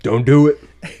right. don't do it.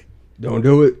 Don't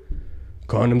do it.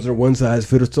 Condoms are one size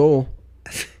fits all.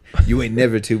 You ain't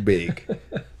never too big.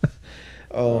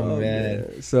 Oh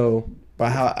man. So,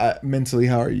 but mentally,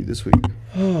 how are you this week?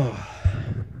 I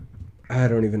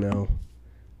don't even know.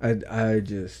 I'm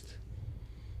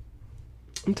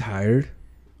tired.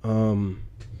 I'm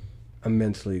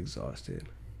mentally exhausted.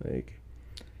 Like,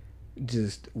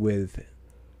 just with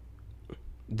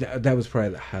that was probably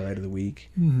the highlight of the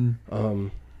week. Mm-hmm. A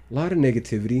lot of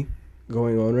negativity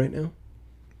going on right now.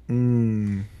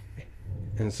 And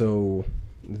so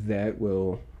that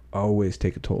will always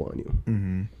take a toll on you.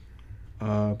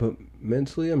 Mm-hmm. But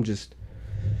mentally, I'm just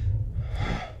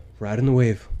riding the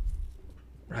wave.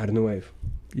 How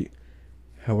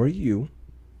are you?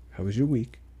 How was your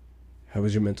week? How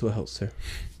was your mental health, sir?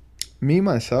 Me,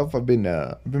 myself, I've been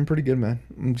pretty good, man.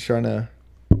 I'm just trying to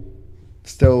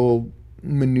still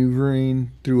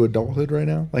maneuvering through adulthood right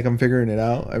now. Like, I'm figuring it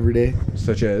out every day.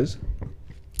 Such as?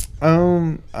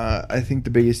 I think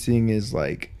the biggest thing is,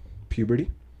 like...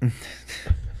 Puberty?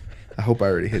 I hope I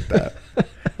already hit that.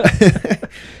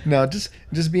 No, just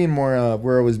being more,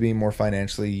 we're always being more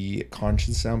financially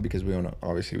conscious now because we have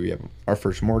our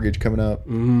first mortgage coming up.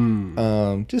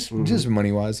 Just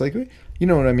money-wise. Like, you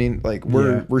know what I mean? Like,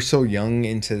 we're so young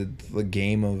into the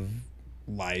game of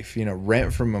life. You know,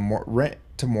 rent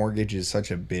to mortgage is such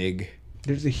a big...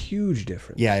 There's a huge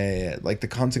difference. Yeah. Like, the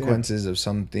consequences of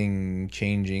something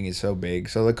changing is so big.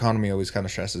 So the economy always kind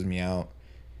of stresses me out.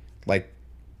 Like,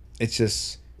 it's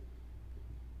just...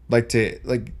 Like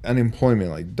unemployment,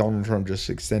 like Donald Trump just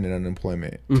extended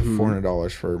unemployment to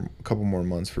 $400 for a couple more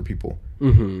months for people.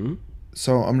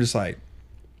 So I'm just like,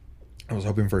 I was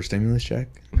hoping for a stimulus check.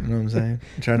 You know what I'm saying?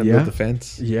 I'm trying to build the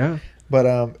fence. Yeah.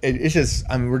 But it's just,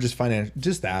 I mean, we're just finding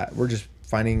just that. We're just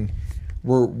finding,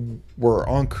 we're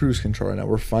on cruise control right now.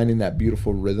 We're finding that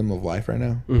beautiful rhythm of life right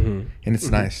now, and it's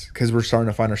nice because we're starting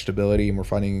to find our stability, and we're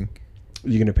finding.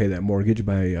 You gonna pay that mortgage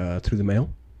by through the mail?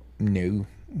 No.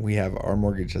 We have our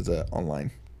mortgage as online.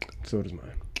 So does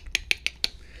mine.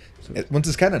 Once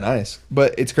it's kind of nice,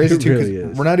 but it's crazy too because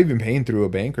really we're not even paying through a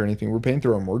bank or anything. We're paying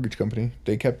through our mortgage company.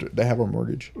 They have our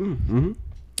mortgage.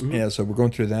 Yeah, so we're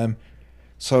going through them.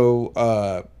 So,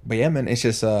 but yeah, man, it's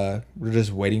just we're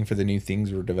just waiting for the new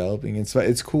things we're developing.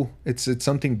 It's cool. It's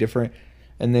something different.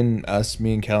 And then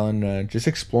me and Kellen just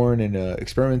exploring and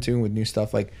experimenting with new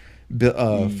stuff like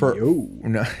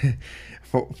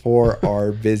for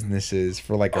our businesses,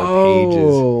 for like our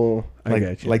pages, I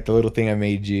got you. Like the little thing I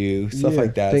made you, stuff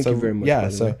like that. Thank you very much. Yeah,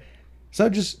 so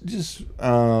just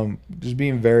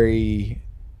being very,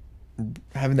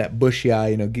 having that bushy eye,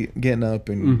 you know, getting up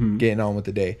and getting on with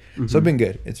the day. So it's been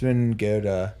good. It's been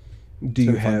good. Do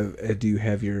you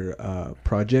have your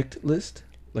project list,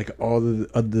 like all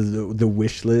the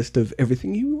wish list of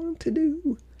everything you want to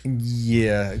do?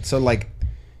 Yeah. So like.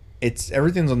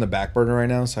 Everything's on the back burner right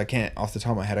now, so I can't, off the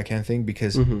top of my head, I can't think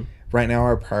because right now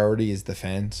our priority is the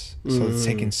fence. So it's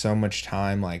taking so much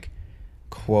time, like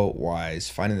quote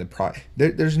wise, finding the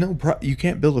there's no you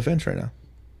can't build a fence right now.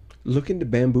 Look into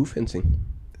bamboo fencing.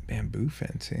 Bamboo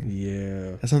fencing?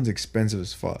 Yeah. That sounds expensive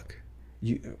as fuck.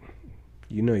 You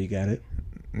You know you got it.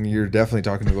 You're definitely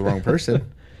talking to the wrong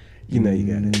person. You know you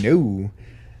got it. No.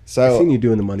 So I seen you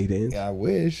doing the money dance. I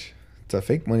wish. It's a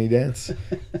fake money dance.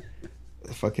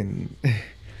 Fucking.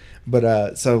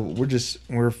 But so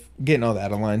we're getting all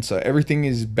that aligned. So everything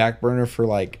is back burner for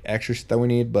like extra shit that we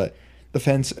need. But the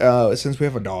fence, since we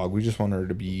have a dog, we just want her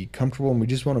to be comfortable, and we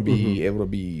just want to be able to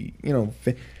be,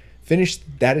 finished.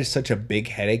 That is such a big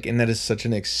headache, and that is such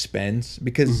an expense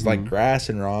because like grass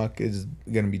and rock is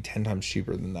gonna be 10 times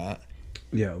cheaper than that.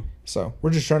 Yeah. So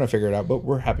we're just trying to figre it out, but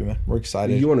we're happy, man. We're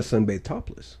excited. You want to sunbathe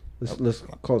topless? Let's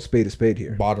call it spade a spade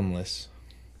here. Bottomless.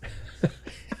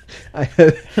 I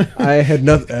had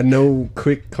no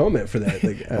quick comment for that.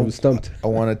 Like I was stumped. I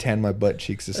want to tan my butt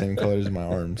cheeks the same color as my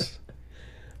arms.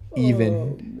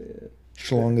 Even.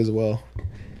 Schlong as well.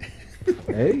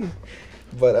 Hey.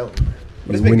 But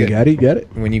when you got it, you got it.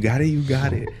 When you got it, you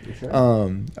got it.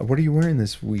 What are you wearing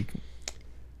this week?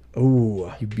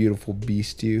 Oh, you beautiful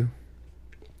beast, you.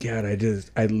 God, I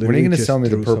literally. When are you gonna sell me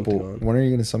the purple? When are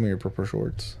you gonna sell me your purple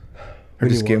shorts? Or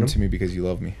just give them to me because you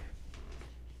love me?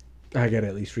 I gotta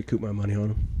at least recoup my money on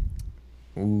them.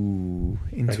 Ooh,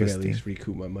 interesting. I gotta at least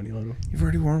recoup my money on them. You've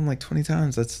already worn them like 20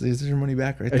 times. This is your money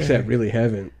back right there. Actually, I really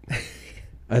haven't.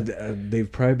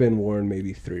 They've probably been worn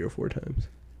maybe 3 or 4 times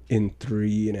in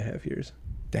 3.5 years.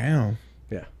 Damn.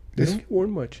 Yeah, they don't get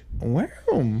worn much. Wear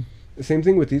them. The same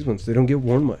thing with these ones. They don't get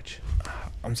worn much.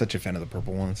 I'm such a fan of the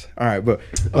purple ones. All right, but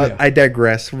I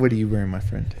digress. What are you wearing, my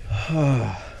friend?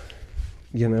 I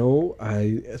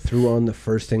threw on the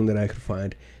first thing that I could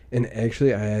find. And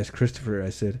actually, I asked Christopher, I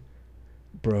said,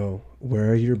 bro, where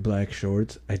are your black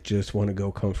shorts? I just want to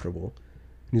go comfortable.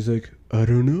 And he's like, I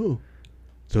don't know.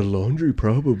 The laundry,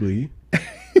 probably. I'm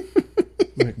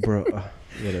like, bro,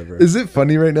 whatever. Is it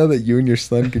funny right now that you and your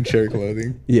son can share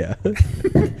clothing? Yeah.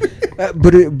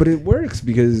 But it works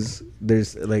because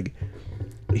there's like...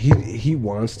 He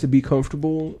wants to be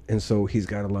comfortable, and so he's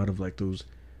got a lot of like those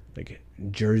like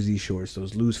jersey shorts,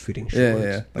 those loose fitting shorts.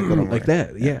 Yeah. Like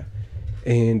that, yeah.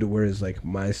 And whereas like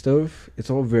my stuff, it's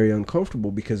all very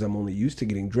uncomfortable because I'm only used to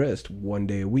getting dressed 1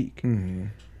 day a week. Mm-hmm.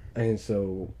 And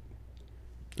so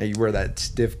you wear that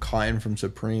stiff cotton from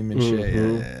Supreme and shit.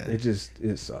 Yeah.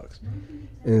 It sucks.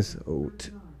 And so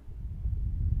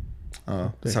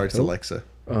sorry, it's Alexa.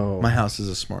 Oh, my house is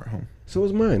a smart home. So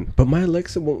is mine, but my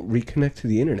Alexa won't reconnect to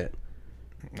the internet.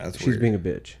 She's weird. Being a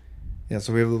bitch. Yeah,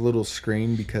 so we have a little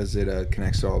screen because it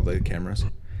connects to all the cameras.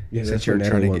 Yeah, since you were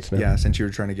trying to since you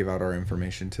were trying to give out our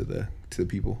information to the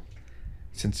people.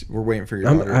 Since we're waiting for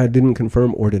your daughter. I didn't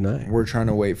confirm or deny. We're trying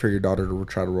to wait for your daughter to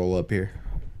try to roll up here.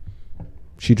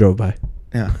 She drove by.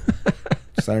 Yeah.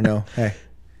 Just let her know. Hey,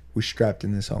 we strapped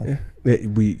in this home. Yeah.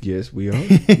 Yes, we are.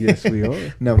 Yes, we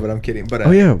are. No, but I'm kidding. But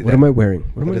what am I wearing?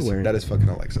 What am I wearing? That is fucking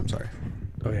Alexa. I'm sorry.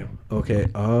 Oh yeah. Okay.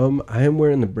 I am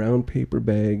wearing the brown paper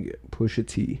bag Pusha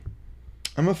T.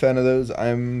 I'm a fan of those.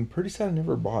 I'm pretty sad I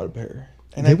never bought a pair.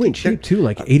 And they went cheap too,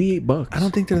 like $88. I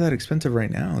don't think they're that expensive right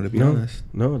now, to be honest.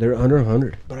 No, they're under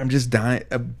 100. But I'm just dying.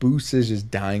 A Boost is just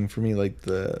dying for me. Like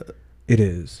it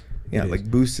is. Yeah,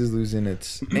 like Boost is losing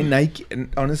its, and Nike,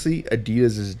 and honestly,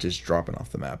 Adidas is just dropping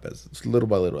off the map as little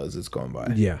by little as it's going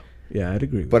by. Yeah, I'd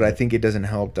agree. But I think it doesn't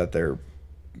help that their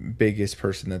biggest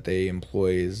person that they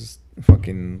employ is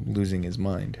fucking losing his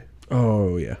mind.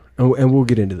 Oh yeah, and we'll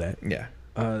get into that. Yeah.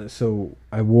 So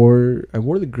I wore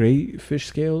the gray fish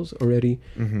scales already.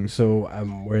 Mm-hmm. So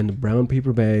I'm wearing the brown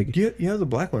paper bag. You have the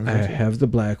black ones. I have the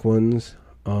black ones.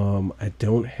 I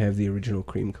don't have the original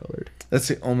cream colored. That's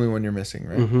the only one you're missing,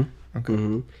 right? Mm-hmm. Okay.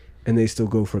 Mm-hmm. And they still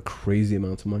go for crazy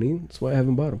amounts of money. That's why I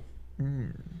haven't bought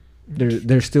them.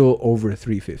 They're still over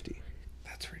 $350.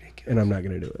 That's ridiculous. And I'm not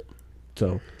gonna do it.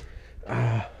 So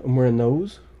I'm wearing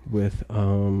those with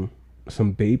some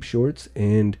Bape shorts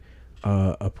and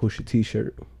a Pusha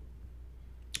T-shirt.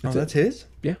 That's his?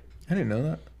 Yeah. I didn't know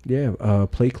that. Yeah.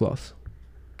 Play cloths.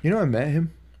 You know, I met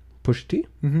him. Pusha T?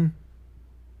 Mm-hmm.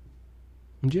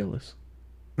 I'm jealous.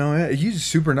 No, yeah, he's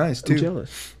super nice too. I'm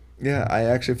jealous. Yeah, I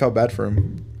actually felt bad for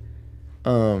him.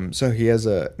 So he has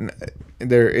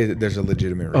there's a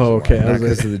legitimate reason. Oh, okay. Not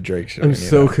because of the Drake shit. I'm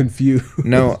so confused.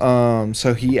 No,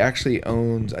 so he actually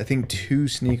owns, I think, 2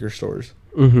 sneaker stores.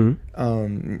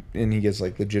 Mm-hmm. And he gets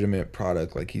like legitimate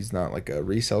product. Like he's not like a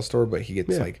resale store, but he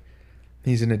gets like,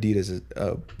 he's an Adidas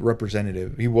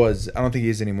representative. He was. I don't think he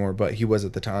is anymore, but he was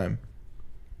at the time.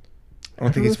 I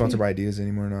don't think he's sponsored by Adidas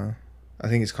anymore now. I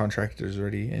think his contract has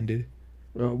already ended.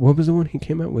 What was the one he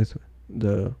came out with?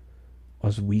 The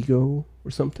Oswego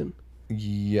or something?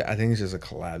 Yeah, I think it's just a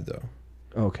collab though.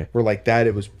 Oh, okay. Where like that,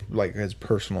 it was like as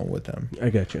personal with him. I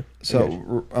got you.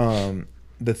 So,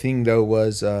 the thing though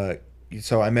was,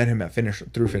 so I met him at Finish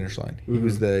Line. He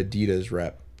was the Adidas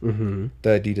rep. Mm-hmm. The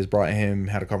Adidas brought him,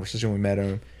 had a conversation. We met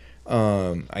him.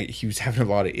 He was having a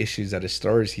lot of issues at his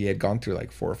stores. He had gone through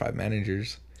like 4 or 5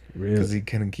 managers. Really? Because he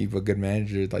couldn't keep a good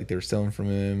manager. Like, they were stealing from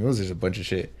him. It was just a bunch of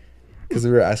shit. Because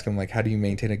we were asking him, like, how do you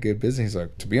maintain a good business? He's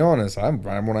like, to be honest, I want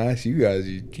to ask you guys.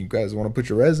 You guys want to put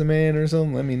your resume in or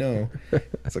something? Let me know.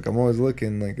 It's like, I'm always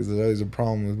looking. Like, is there always a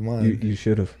problem with mine? You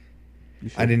should have.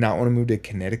 I did not want to move to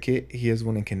Connecticut. He has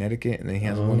one in Connecticut, and then he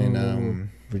has one in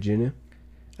Virginia.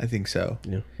 I think so.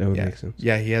 Yeah, that would make sense.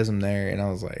 Yeah, he has them there, and I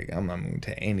was like, I'm not moving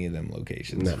to any of them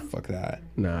locations. No. Fuck that.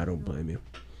 Nah, I don't blame you.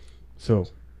 So,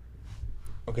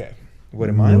 okay, what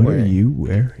am I wearing? What are you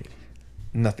wearing?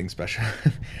 Nothing special.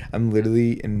 I'm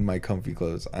literally in my comfy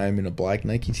clothes. I'm in a black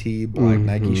Nike tee, black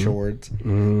Nike shorts.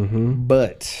 Mm-hmm.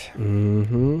 But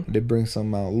I did bring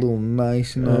some out, a little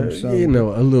nice, you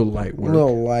know, a little light work. A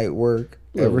little light work.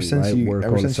 Ever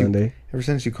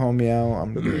since you called me out, I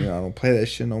don't play that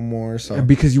shit no more. So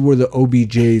because you wore the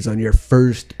OBJs on your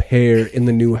first pair in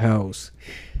the new house,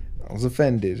 I was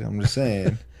offended. I'm just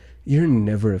saying. You're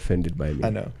never offended by me. I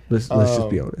know. Let's just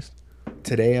be honest.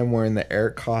 Today I'm wearing the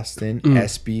Eric Costin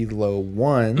SB Low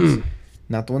ones,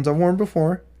 not the ones I've worn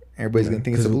before. Everybody's gonna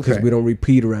think it's a blue pair. Because we don't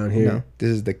repeat around here. No, this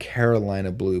is the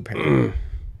Carolina blue pair. One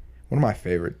of my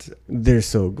favorites. They're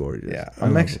so gorgeous. Yeah,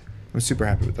 I'm super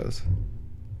happy with those.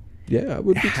 Yeah, I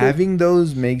would be having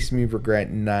those makes me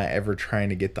regret not ever trying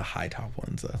to get the high top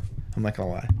ones though. I'm not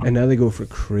gonna lie. And now they go for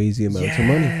crazy amounts of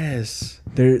money. Yes,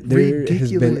 there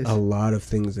has been a lot of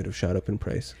things that have shot up in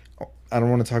price. I don't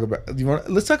want to talk about.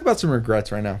 Let's talk about some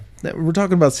regrets right now. We're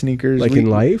talking about sneakers, like in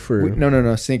life, or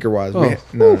no, sneaker wise. Oh.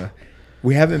 No.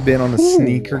 We haven't been on a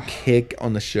sneaker kick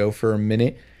on the show for a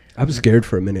minute. I was scared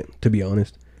for a minute, to be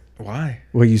honest. Why?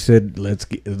 Well, you said let's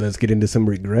get into some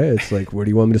regrets. Like, where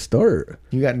do you want me to start?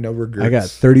 You got no regrets. I got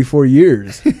 34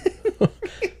 years.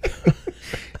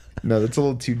 No, that's a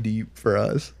little too deep for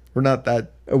us. We're not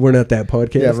that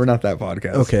podcast. Yeah, we're not that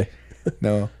podcast. Okay.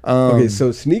 No. Okay,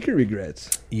 so sneaker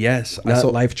regrets. Yes. Not I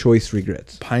sold life choice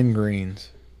regrets. Pine greens.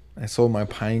 I sold my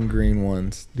pine green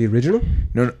ones. The original?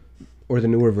 No. Or the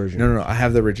newer version? No. I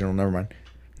have the original. Never mind.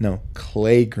 No,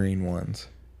 clay green ones.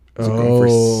 It's going for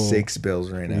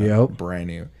 $6 right now. Yep. Brand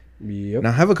new. Yep. Now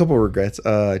I have a couple of regrets.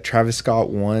 Travis Scott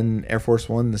Air Force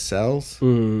One, the cells,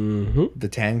 the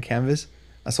tan canvas.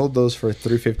 I sold those for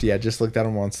 $350. I just looked at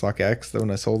them on StockX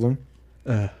when I sold them.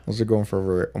 Those are going for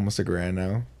over almost $1,000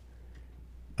 now.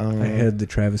 I had the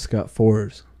Travis Scott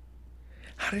 4s.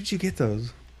 How did you get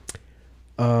those?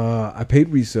 I paid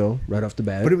resale right off the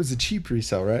bat. But it was a cheap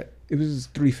resale, right? It was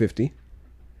 $350.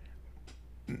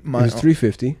 It was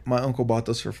 $350. My uncle bought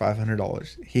those for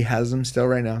 $500. He has them still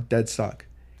right now, dead stock.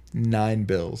 9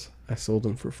 bills. I sold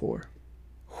them for $4.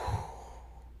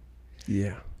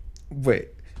 Yeah. Wait,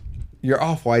 your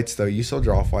off-whites though. You sold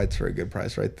your off-whites for a good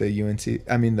price, right? The UNC.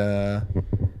 I mean the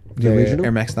original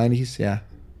Air Max 90s. Yeah.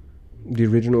 The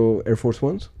original Air Force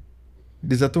Ones?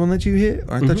 Is that the one that you hit?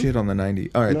 Or I thought you hit on the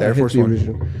 90. All right, the Air Force One.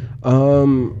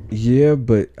 Original. Yeah,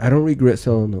 but I don't regret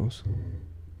selling those.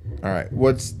 All right,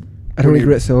 I don't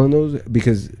regret selling those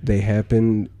because they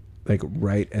happened like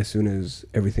right as soon as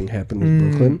everything happened with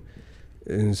Brooklyn,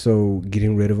 and so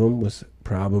getting rid of them was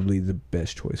probably the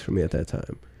best choice for me at that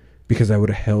time because I would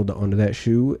have held onto that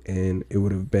shoe and it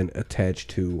would have been attached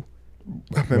to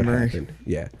what happened.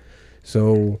 Yeah,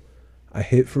 so I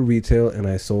hit for retail and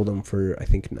I sold them for I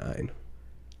think $9.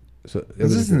 So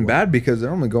this isn't bad because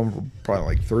they're only going for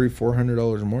probably like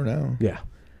 $300-$400 more now. Yeah.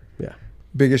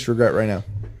 Biggest regret right now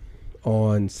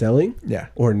on selling? Yeah,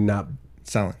 or not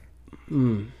selling.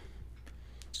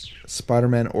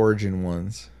 Spider-Man Origin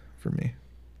ones for me.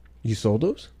 You sold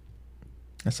those?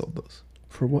 I sold those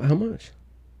for what? How much?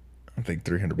 I think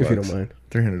 $300. If you don't mind,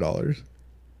 $300.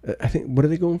 I think. What are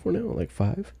they going for now? Like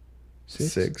 5,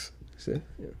 6, 6.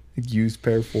 Yeah. Used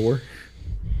pair 4.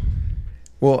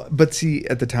 Well, but see,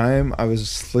 at the time I was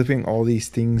slipping all these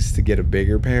things to get a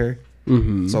bigger pair.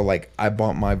 So like I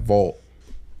bought my Volt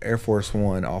Air Force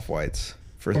One off-whites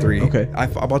for $3. Okay. I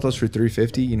bought those for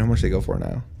 $350. You know how much they go for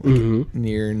now? Like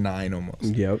near $9 almost.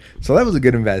 Yep. So that was a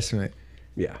good investment.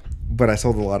 Yeah. But I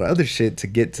sold a lot of other shit to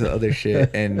get to other shit,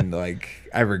 and like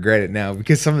I regret it now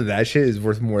because some of that shit is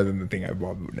worth more than the thing I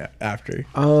bought after.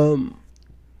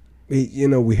 You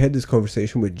know, we had this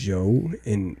conversation with Joe,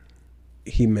 and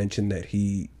he mentioned that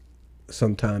he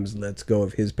sometimes lets go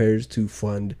of his pairs to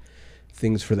fund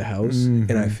things for the house,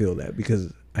 and I feel that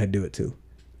because I do it too.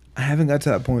 I haven't got to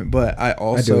that point, but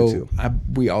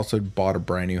we also bought a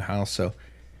brand new house, so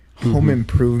home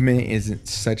improvement isn't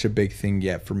such a big thing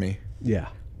yet for me. Yeah.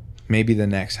 Maybe the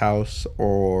next house,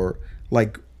 or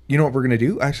like, you know what we're gonna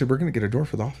do? Actually, we're gonna get a door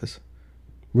for the office.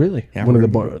 Really? Yeah, One of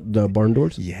the barn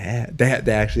doors? Yeah,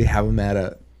 they actually have them at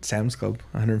a Sam's Club,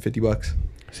 $150.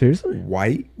 Seriously?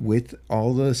 White with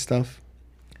all the stuff,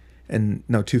 and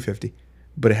no, $250.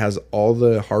 But it has all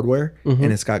the hardware,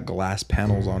 and it's got glass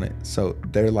panels on it. So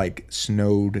they're like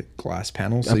snowed glass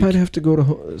panels. So I might have to go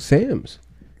to Sam's.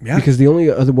 Yeah. Because the only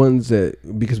other ones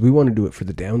because we want to do it for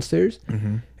the downstairs,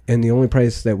 and the only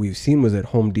price that we've seen was at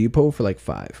Home Depot for like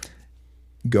 $5.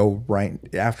 Go right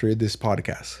after this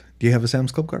podcast. Do you have a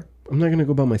Sam's Club card? I'm not going to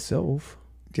go by myself.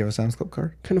 Do you have a Sam's Club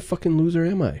card? What kind of fucking loser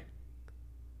am I?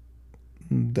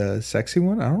 The sexy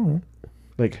one? I don't know.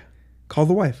 Like, call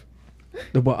the wife.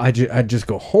 Well, I'd just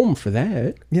go home for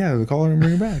that. Yeah, we call her and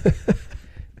bring her back.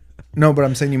 No, but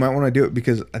I'm saying you might want to do it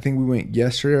because I think we went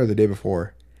yesterday or the day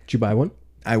before. Did you buy one?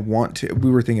 I want to. We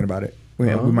were thinking about it.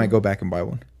 We might go back and buy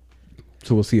one.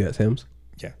 So we'll see you at Sam's?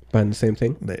 Yeah. Buying the same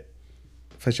thing?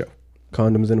 For sure.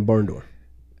 Condoms in a barn door.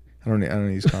 I don't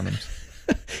use condoms.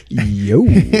 Yo.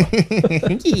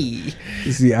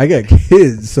 See, I got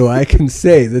kids, so I can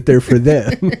say that they're for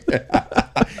them.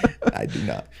 I do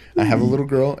not. I have a little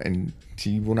girl, and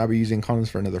she will not be using condoms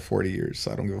for another 40 years,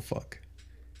 so I don't give a fuck.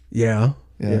 Yeah.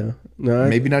 No,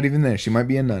 maybe not even there. She might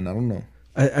be a nun. I don't know.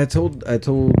 I told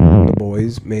the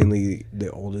boys, mainly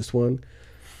the oldest one,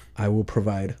 I will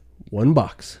provide one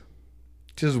box.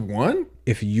 Just one?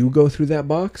 If you go through that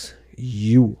box,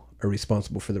 you are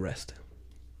responsible for the rest.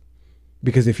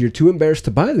 Because if you're too embarrassed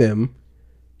to buy them,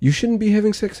 you shouldn't be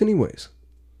having sex anyways.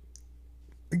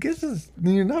 I guess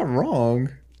you're not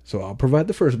wrong. So I'll provide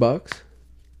the first box.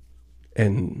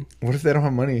 And what if they don't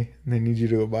have money and they need you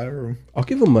to go buy them? I'll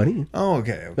give them money. Oh,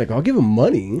 okay. Like, I'll give them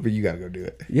money. But you got to go do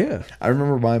it. Yeah. I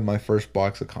remember buying my first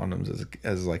box of condoms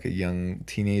as like a young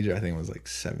teenager. I think it was like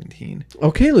 17.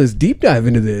 Okay, let's deep dive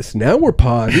into this. Now we're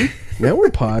podding.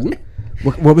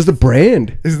 What was the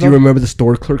brand? Do you remember the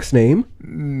store clerk's name?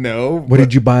 No. What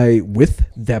did you buy with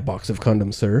that box of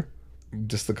condoms, sir?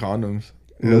 Just the condoms.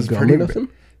 No gum or nothing?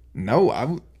 No,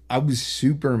 I was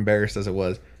super embarrassed as it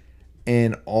was.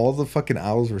 And all the fucking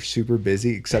aisles were super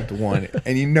busy except one.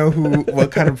 And you know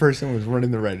what kind of person was running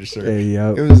the register?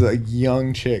 Yep. It was a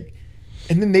young chick.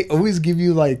 And then they always give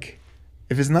you like,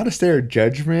 if it's not a stare of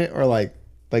judgment or like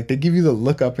they give you the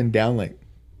look up and down like.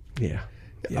 Yeah.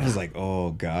 I was like,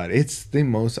 oh God, it's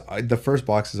the first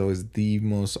box is always the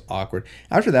most awkward.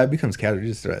 After that, it becomes casual.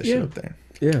 Just throw that shit up there.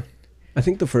 Yeah. I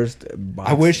think the first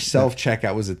box. I wish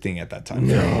self-checkout was a thing at that time.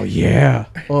 No, yeah.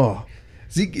 Oh.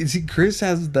 See, Chris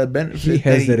has the benefit. He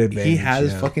has that advantage. He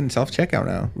has fucking self-checkout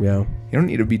now. Yeah. You don't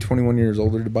need to be 21 years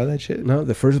older to buy that shit. No,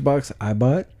 the first box I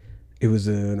bought, it was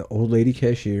an old lady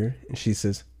cashier, and she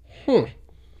says,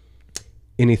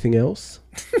 anything else?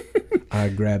 I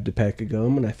grabbed a pack of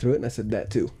gum, and I threw it, and I said, that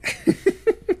too.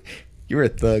 You're a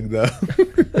thug, though.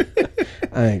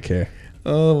 I didn't care.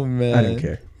 Oh, man. I didn't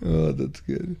care. Oh, that's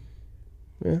good.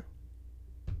 Yeah.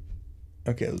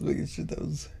 Okay, let's make sure that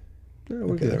was... No,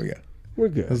 we're okay, good. there we go. We're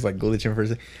good. It was like glitching for a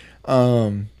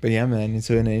second. But yeah, man, it's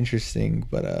been interesting.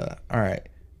 But all right,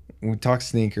 we talk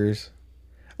sneakers.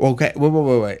 Okay,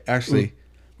 wait. Actually,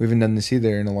 we haven't done this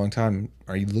either in a long time.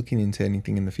 Are you looking into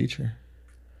anything in the future?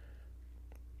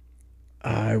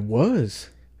 I was.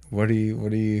 What are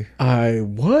you? I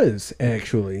was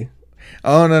actually.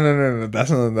 Oh no!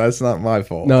 That's not my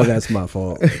fault. No, that's my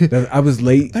fault. I was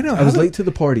late. I know. I was late to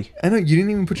the party. I know you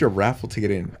didn't even put your raffle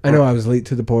ticket in. I know I was late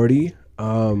to the party.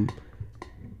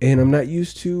 And I'm not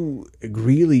used to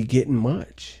really getting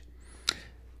much.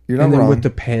 You're not wrong. And then wrong. with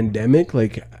the pandemic,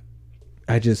 like,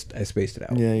 I spaced it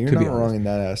out. Yeah, you're not wrong in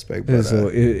that aspect. But so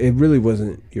it really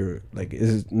wasn't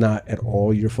it's not at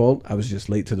all your fault. I was just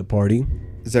late to the party.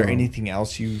 Is there anything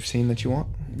else you've seen that you want?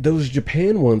 Those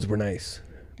Japan ones were nice.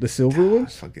 The silver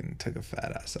ones? I fucking took a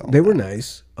fat ass out. They were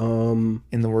nice. In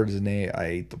the words of Nate, I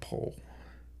ate the pole.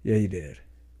 Yeah, you did.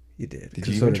 You did. Did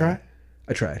you even try?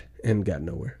 I tried and got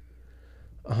nowhere.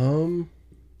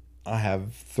 I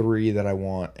have 3 that I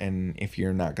want, and if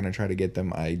you're not gonna try to get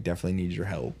them, I definitely need your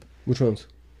help. Which ones?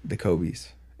 The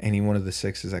Kobe's. Any one of the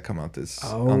 6s that come out this.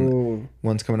 Oh.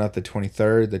 One's coming out the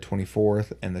 23rd, the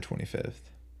 24th, and the 25th.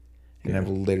 And I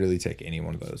will literally take any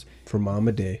one of those. For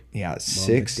Mama Day. Yeah,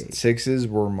 6s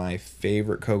were my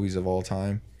favorite Kobe's of all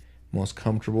time. Most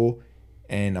comfortable.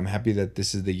 And I'm happy that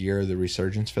this is the year of the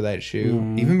resurgence for that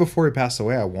shoe. Even before he passed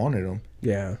away, I wanted them.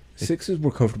 Yeah. 6s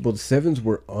were comfortable. The 7s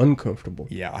were uncomfortable.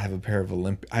 Yeah, I have a pair of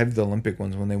I have the Olympic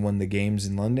ones when they won the games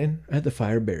in London. I had the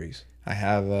Fireberries. I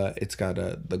have it's got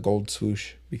the gold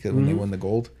swoosh because when they won the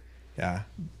gold. Yeah,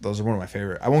 those are one of my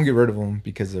favorite. I won't get rid of them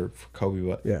because they're for Kobe,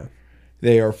 but yeah,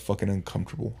 they are fucking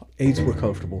uncomfortable. 8s were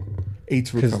comfortable.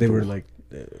 8s were because they were like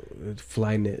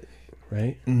fly knit,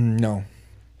 right? No,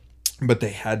 but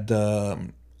they had the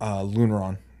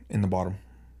Lunaron in the bottom.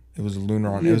 It was a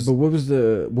Lunaron. Yeah, but what was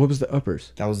the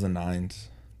uppers? That was the 9s.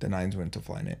 The 9s went to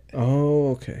Flynet.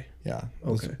 Oh, okay. Yeah.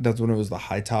 Okay. That's when it was the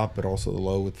high top, but also the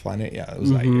low with Flynet. Yeah, it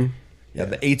was that year. Yeah,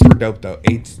 the 8s were dope though.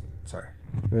 8s. Sorry.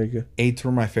 There you go. 8s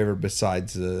were my favorite.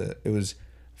 Besides it was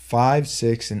 5,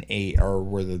 6, and 8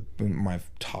 were my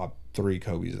top 3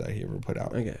 Kobe's that he ever put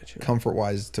out. I got you. Comfort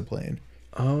wise to play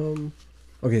in.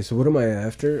 Okay, so what am I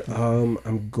after?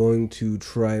 I'm going to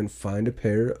try and find a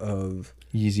pair of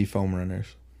Yeezy foam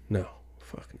runners. No,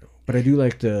 fuck no. But I do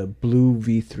like the blue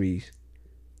V3s.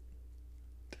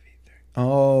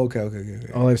 Oh, okay.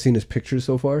 All I've seen is pictures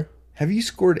so far. Have you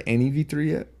scored any V3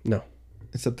 yet? No.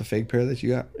 Except the fake pair that you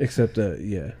got? Except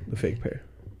the fake pair.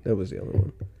 That was the other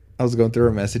one. I was going through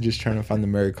our messages trying to find the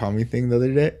Mary Call Me thing the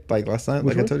other day, like last night,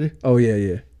 Which like one? I told you. Oh,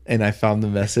 yeah. And I found the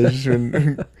message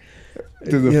through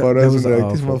the photos. And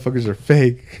like, these motherfuckers are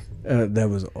fake. That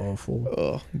was awful.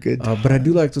 Oh, good. But I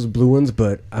do like those blue ones,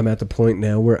 but I'm at the point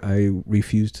now where I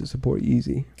refuse to support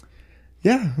Yeezy.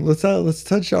 Yeah, let's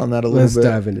touch on that a little bit.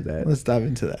 Let's dive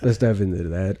into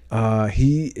that.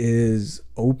 He is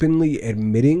openly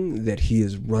admitting that he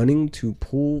is running to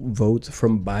pull votes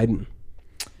from Biden.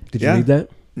 Did you read that?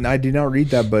 No, I did not read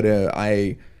that, but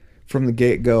from the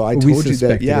get-go, I told you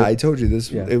that. Yeah, I told you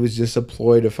this. Yeah. It was just a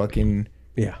ploy to fucking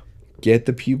get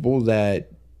the people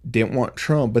that didn't want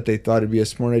Trump, but they thought it'd be a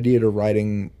smart idea to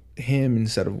writing him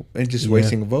instead of just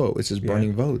wasting a vote. It's just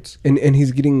burning votes. And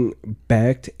he's getting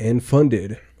backed and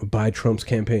funded by Trump's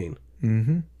campaign.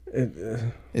 Mm-hmm.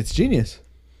 It's genius.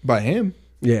 By him.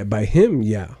 Yeah, by him,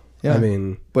 yeah. I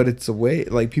mean... But it's a way...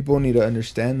 Like, people need to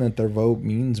understand that their vote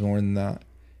means more than that.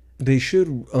 They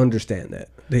should understand that.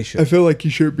 They should. I feel like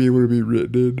you shouldn't be able to be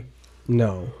written in.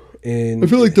 No. And I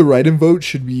feel like the write-in vote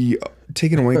should be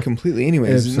taken away completely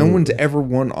anyways. Absolutely. No one's ever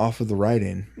won off of the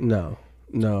write-in. No,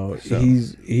 so.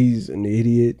 He's an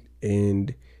idiot,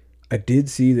 and I did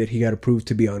see that he got approved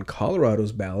to be on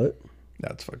Colorado's ballot.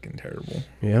 That's fucking terrible.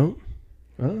 Yeah.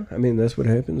 Well, I mean, that's what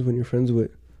happens when you're friends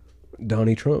with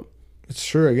Donnie Trump. It's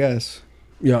true, I guess.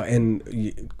 Yeah,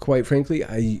 and quite frankly,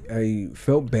 I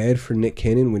felt bad for Nick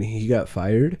Cannon when he got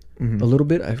fired a little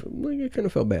bit. I kind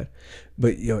of felt bad.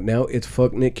 But, now it's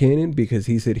fuck Nick Cannon because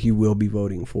he said he will be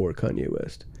voting for Kanye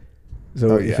West.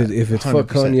 So if it's 100%. Fuck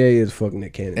Kanye, it's fuck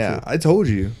Nick Cannon. Yeah, too. I told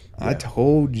you. Yeah. I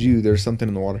told you there's something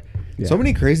in the water. Yeah. So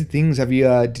many crazy things. Have you?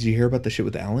 Did you hear about the shit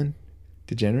with Ellen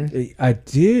DeGeneres? I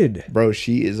did. Bro,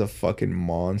 she is a fucking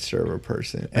monster of a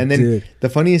person. And then the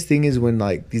funniest thing is when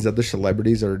like these other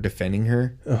celebrities are defending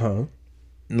her.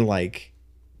 And like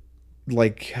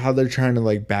how they're trying to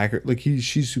like back her. Like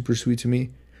she's super sweet to me.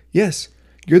 Yes,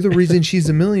 you're the reason she's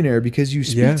a millionaire because you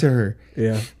speak to her.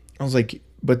 Yeah. I was like,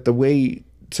 but the way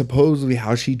supposedly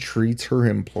how she treats her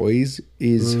employees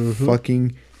is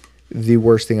fucking the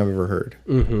worst thing I've ever heard.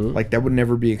 Like that would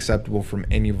never be acceptable from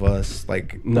any of us.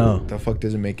 Like no, the fuck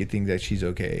doesn't make it think that she's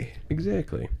okay.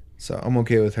 Exactly. So I'm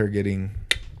okay with her getting.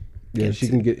 Yeah, she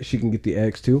can get the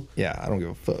X too. Yeah, I don't give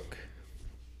a fuck.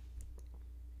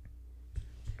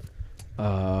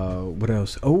 What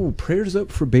else? Oh, prayers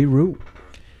up for Beirut.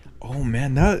 Oh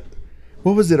man,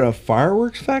 what was it? A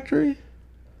fireworks factory?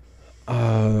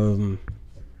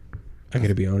 I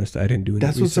gotta be honest, I didn't do any.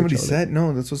 That's what somebody said.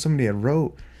 No, that's what somebody had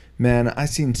wrote. Man, I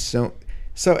seen so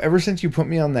ever since you put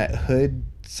me on that hood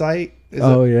site.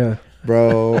 Yeah,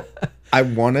 bro. I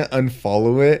want to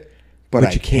unfollow it, but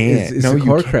I can't. It's a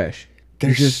car crash.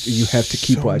 You have to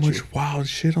keep watching. So much wild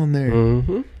shit on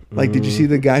there. Like, did you see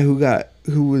the guy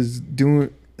who was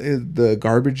doing the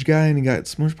garbage guy and he got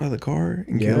smushed by the car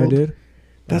and killed? I did.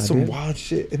 That's some wild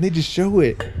shit, and they just show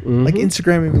it. Like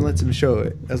Instagram even lets them show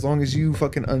it as long as you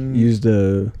fucking use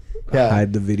the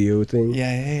hide the video thing.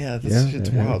 Yeah. This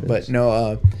shit's wild. But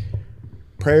no,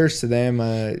 prayers to them.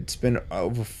 It's been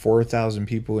over 4,000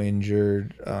 people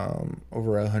injured,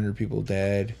 over 100 people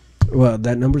dead. Well,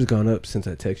 that number's gone up since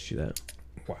I texted you that.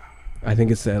 Wow. I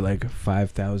think it's at like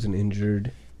 5,000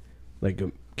 injured, like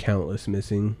countless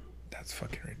missing. That's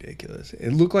fucking ridiculous.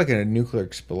 It looked like a nuclear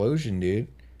explosion, dude.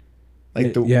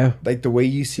 Like the way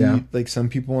you see like some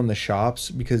people in the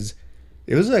shops, because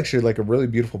it was actually like a really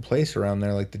beautiful place around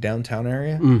there, like the downtown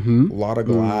area. A lot of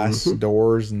glass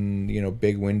doors and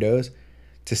big windows.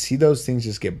 To see those things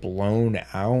just get blown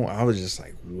out, I was just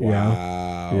like,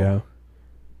 wow. Yeah.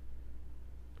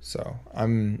 So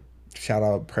shout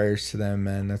out, prayers to them,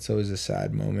 man. That's always a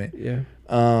sad moment. Yeah.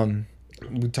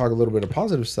 We talk a little bit of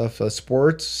positive stuff.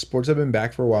 Sports have been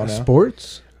back for a while now.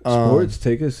 Sports,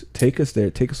 take us there.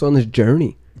 Take us on this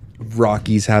journey.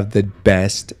 Rockies have the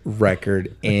best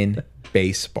record in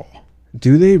baseball.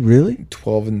 Do they really?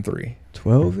 12-3.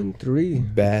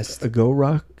 12-3. Best. Go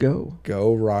Rock, go.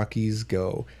 Go Rockies,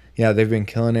 go. Yeah, they've been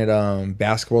killing it.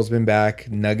 Basketball's been back.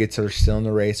 Nuggets are still in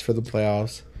the race for the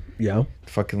playoffs. Yeah.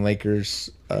 Fucking Lakers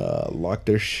locked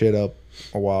their shit up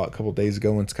a couple days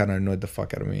ago, and it's kind of annoyed the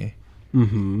fuck out of me.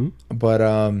 Mm-hmm. But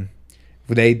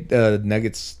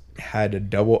Nuggets had a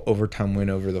double overtime win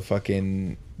over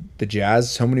the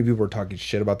Jazz. So many people were talking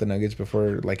shit about the Nuggets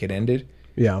before like it ended.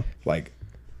 Yeah. Like,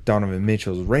 Donovan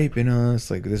Mitchell's raping us.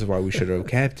 Like, this is why we should have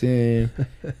kept him.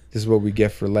 This is what we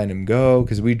get for letting him go,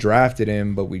 because we drafted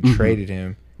him, but we traded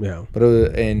him. Yeah. But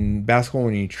in basketball,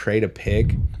 when you trade a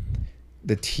pick,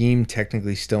 the team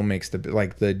technically still makes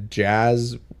the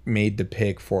Jazz made the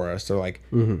pick for us. So like,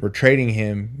 we're trading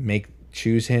him,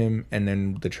 choose him, and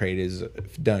then the trade is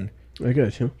done. I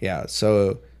got you. Yeah.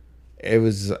 So it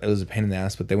was a pain in the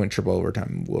ass, but they went triple overtime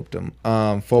and whooped them.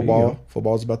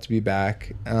 Football's about to be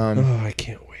back. I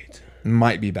can't wait.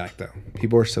 Might be back though.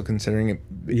 People are still considering it.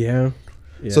 Yeah.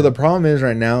 So the problem is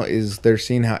right now is they're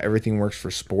seeing how everything works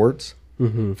for sports,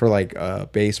 for like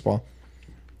baseball.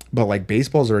 But like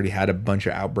baseball's already had a bunch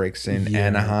of outbreaks in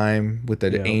Anaheim with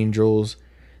the Angels,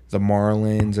 the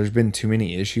Marlins. There's been too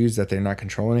many issues that they're not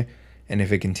controlling it. And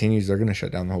if it continues, they're going to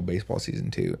shut down the whole baseball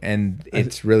season too. And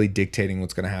it's really dictating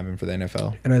what's going to happen for the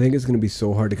NFL. And I think it's going to be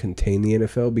so hard to contain the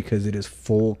NFL because it is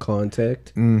full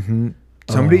contact. Mm-hmm.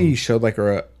 Somebody showed like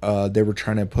they were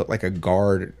trying to put like a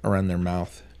guard around their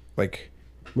mouth. Like,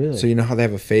 really? So you know how they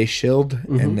have a face shield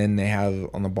and then they have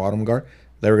on the bottom guard?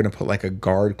 They were going to put like a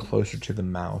guard closer to the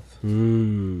mouth.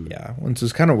 Yeah. Which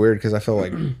was kind of weird because I felt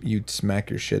like you'd smack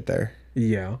your shit there.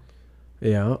 Yeah.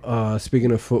 Yeah.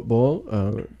 Speaking of football,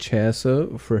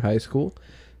 CHSA for high school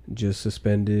just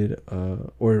suspended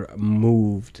or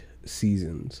moved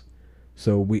seasons.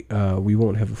 So we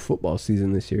won't have a football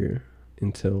season this year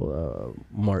until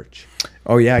March.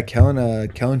 Oh yeah,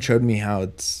 Kellen showed me how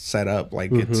it's set up.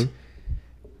 Like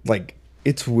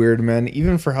it's weird, man.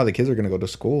 Even for how the kids are gonna go to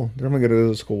school, they're gonna go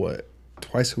to school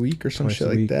twice a week or some shit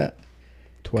like that.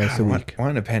 Twice a week. Why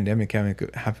didn't a pandemic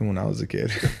happen when I was a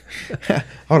kid? I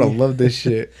would have loved this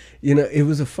shit. You know, it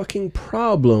was a fucking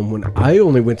problem when I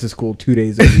only went to school 2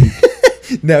 days a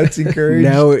week. Now it's encouraged.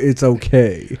 Now it's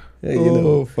okay. You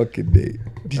know, fucking day.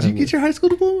 Did you get your high school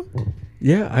diploma?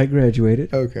 Yeah, I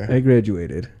graduated. Okay. I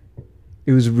graduated.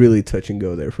 It was really touch and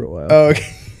go there for a while. Oh,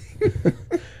 okay.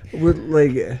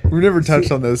 We never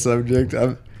touched on this subject.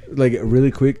 Like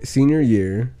really quick, senior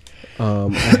year, I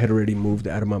had already moved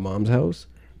out of my mom's house,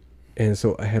 and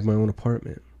so I had my own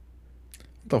apartment.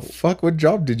 What the fuck? What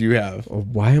job did you have?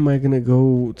 Why am I gonna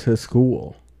go to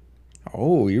school?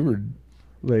 Oh, you're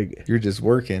just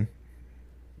working.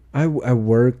 I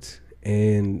worked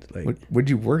and like. What'd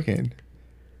you work in?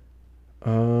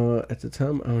 At the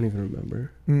time, I don't even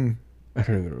remember. I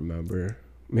don't even remember.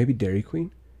 Maybe Dairy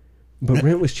Queen, but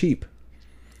rent was cheap.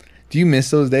 Do you miss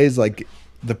those days, like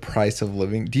the price of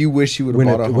living? Do you wish you would have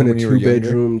bought a home when you were younger? When a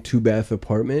 2-bedroom, 2-bath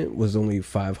apartment was only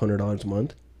 $500 a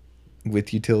month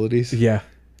with utilities. Yeah,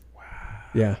 wow.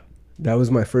 Yeah, that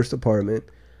was my first apartment,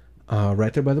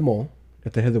 right there by the mall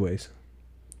at the Heatherways.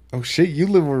 Oh shit, you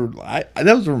live where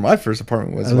that was where my first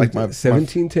apartment was. Like my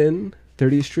 1710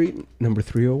 30th Street, number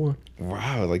 301.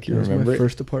 Wow, like you remember my it?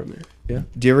 First apartment. Yeah.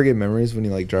 Do you ever get memories when you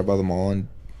like drive by the mall and?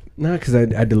 Nah, because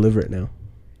I deliver it now.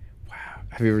 Wow,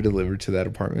 have you ever delivered to that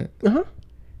apartment?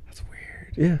 That's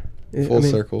weird. Yeah. Full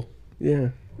circle. Yeah.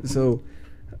 So,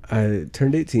 I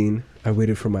turned 18. I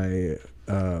waited for my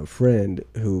friend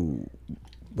who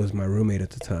was my roommate at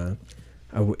the time.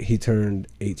 He turned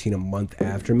 18 a month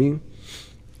after me,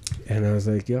 and I was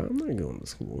like, "Yeah, I'm not going to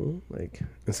school."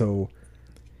 And so.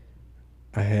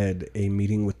 I had a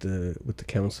meeting with the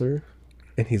counselor,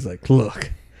 and he's like,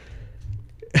 "Look,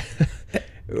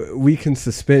 we can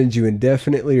suspend you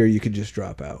indefinitely, or you could just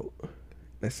drop out."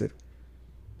 I said,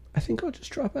 "I think I'll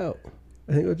just drop out.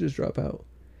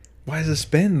 Why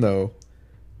suspend though?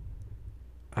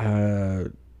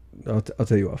 I'll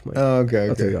tell you off mic. Oh, okay.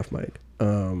 I'll tell you off mic.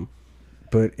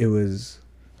 But it was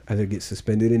either get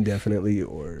suspended indefinitely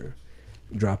or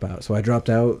drop out. So I dropped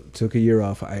out, took a year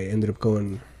off. I ended up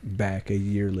going back a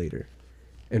year later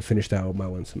and finished out my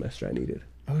one semester I needed.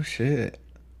 Oh shit.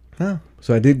 Huh.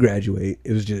 So I did graduate.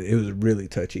 It was really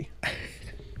touchy.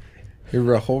 You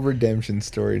were a whole redemption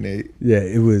story, Nate. Yeah,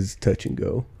 it was touch and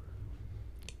go.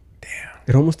 Damn.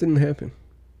 It almost didn't happen.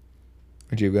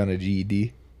 Would you have gotten a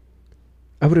GED?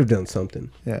 I would have done something.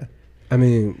 Yeah. I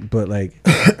mean, but like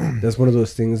that's one of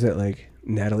those things that like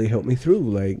Natalie helped me through.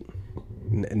 Like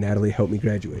Natalie helped me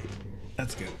graduate.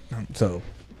 That's good. So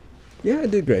yeah, I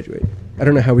did graduate. I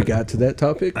don't know how we got to that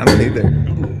topic. I don't either.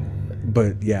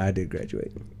 But yeah, I did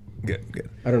graduate. Good.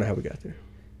 I don't know how we got there.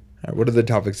 All right, what are the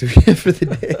topics we have for the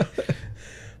day?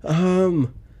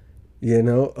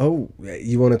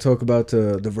 You want to talk about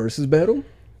the versus battle?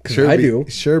 Sure, I do.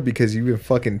 Sure, because you've been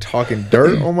fucking talking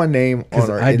dirt on my name on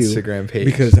our Instagram page.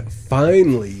 Because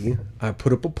finally, I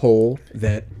put up a poll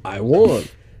that I won.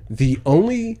 The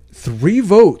only 3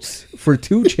 votes for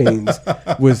 2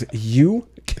 Chainz was you,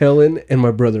 Kellen, and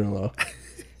my brother-in-law.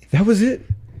 That was it.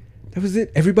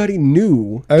 Everybody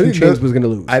knew 2 Chainz was going to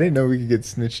lose. I didn't know we could get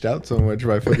snitched out so much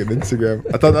by fucking Instagram.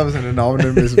 I thought that was an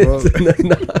anonymous vote. It's an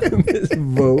anonymous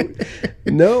vote.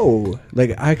 No.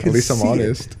 Like, I could see At least I'm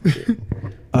honest.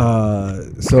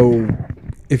 So,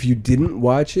 if you didn't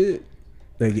watch it,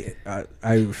 like,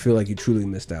 I feel like you truly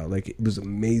missed out. Like, it was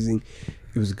amazing.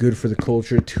 It was good for the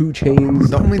culture. 2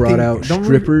 Chainz brought out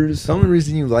strippers. The only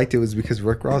reason you liked it was because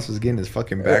Rick Ross was getting his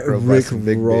fucking back rub. Rick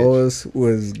Ross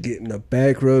was getting a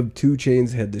back rub. 2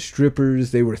 Chainz had the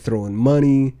strippers. They were throwing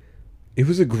money. It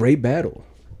was a great battle.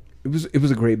 It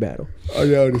was a great battle.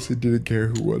 I honestly didn't care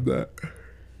who won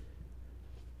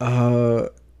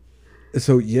that.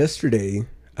 So yesterday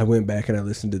I went back and I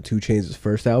listened to 2 Chainz'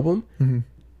 first album. Mm-hmm.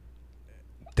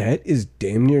 That is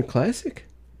damn near classic.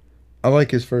 I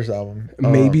like his first album.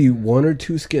 Maybe 1 or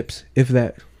 2 skips, if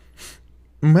that.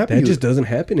 I'm happy that just doesn't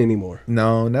happen anymore.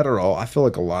 No, not at all. I feel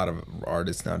like a lot of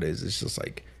artists nowadays, it's just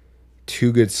like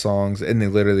 2 good songs, and they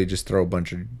literally just throw a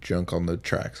bunch of junk on the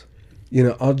tracks. You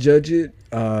know, I'll judge it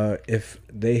if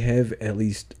they have at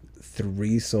least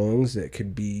 3 songs that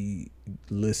could be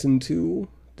listened to,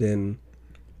 then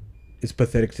it's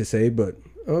pathetic to say, but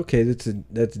okay,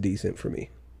 that's decent for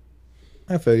me.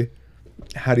 I feel you.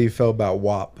 How do you feel about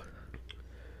WAP?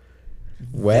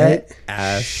 Wet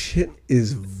ass shit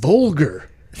is vulgar,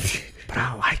 but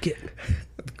I like it.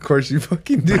 Of course you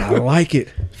fucking do. But I like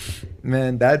it,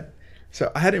 man.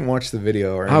 So I hadn't watched the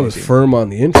video or anything. I was firm on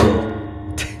the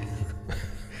intro.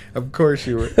 Of course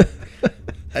you were.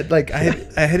 I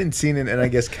hadn't seen it, and I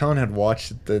guess Kellen had watched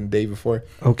it the day before.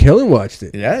 Oh, Kellen watched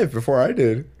it. Yeah, before I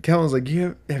did. Kellen was like,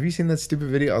 have you seen that stupid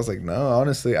video?" I was like, "No,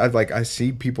 honestly, I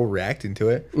see people reacting to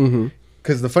it." Mm-hmm.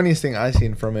 Because the funniest thing I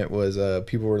seen from it was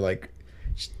people were like,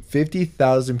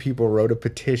 50,000 people wrote a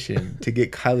petition to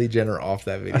get Kylie Jenner off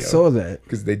that video. I saw that.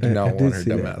 Because they do not want her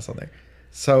dumb ass on there.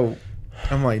 So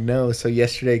I'm like, no. So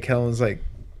yesterday, Kellen was like,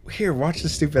 here, watch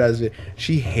this stupid ass video.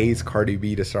 She hates Cardi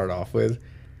B to start off with.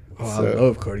 Oh, so, I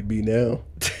love Cardi B now.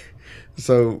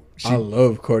 So I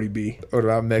love Cardi B. What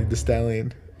about Meg Thee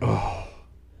Stallion? Oh.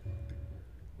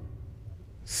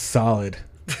 Solid.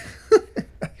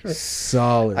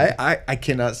 Solid. I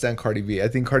cannot stand Cardi B. I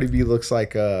think Cardi B looks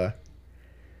like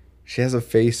she has a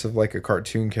face of like a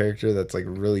cartoon character that's like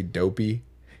really dopey.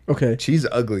 Okay. She's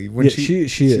ugly. She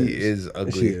is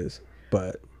ugly. She is.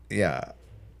 But yeah.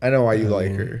 I know why you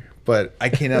like her. But I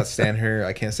cannot stand her.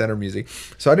 I can't stand her music.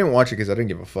 So I didn't watch it because I didn't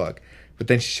give a fuck. But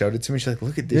then she showed it to me. She's like,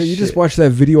 look at this shit. Yeah, you just watched that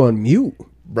video on mute.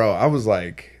 Bro, I was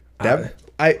like,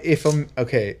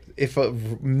 if a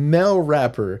male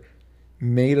rapper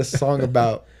made a song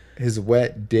about his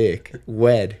wet dick,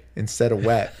 wed instead of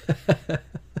wet,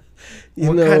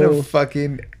 what kind of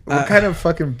fucking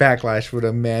backlash would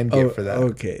a man get for that?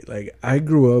 Okay, like I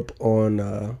grew up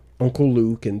on Uncle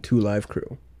Luke and 2 Live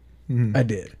Crew. Mm-hmm. I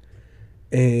did.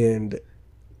 And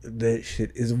that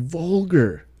shit is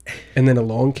vulgar. And then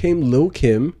along came Lil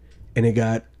Kim, and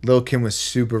Lil Kim was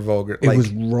super vulgar. It was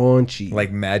raunchy.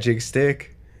 Like Magic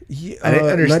Stick. Yeah, I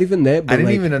didn't not even that. But I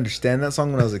didn't even understand that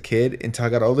song when I was a kid until I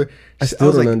got older. I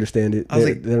still don't understand it.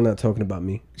 They're not talking about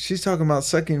me. She's talking about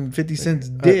sucking 50 Cent's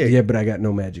dick. Yeah, but I got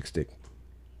no Magic Stick.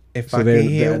 If I can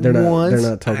hit once,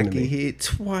 they're not talking I to can me. hit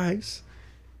twice.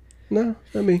 No,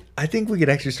 not me. I think we could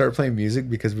actually start playing music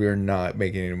because we are not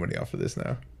making any money off of this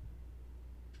now.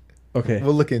 Okay,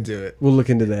 we'll look into it. We'll look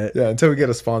into that. Yeah, until we get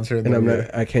a sponsor. And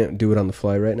I can't do it on the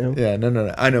fly right now. Yeah,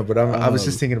 no. I know, but I was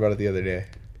just thinking about it the other day.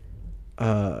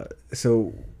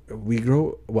 So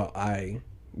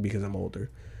because I'm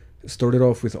older, started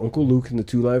off with Uncle Luke and the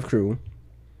 2 Live Crew,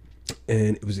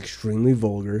 and it was extremely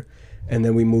vulgar. And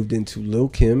then we moved into Lil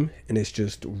Kim, and it's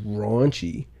just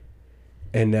raunchy.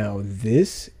 And now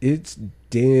it's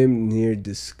damn near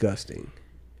disgusting.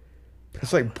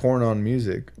 It's like porn on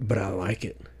music. But I like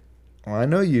it. Well, I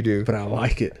know you do. But I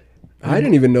like it. I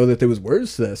didn't even know that there was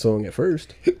words to that song at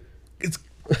first. It's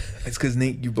because,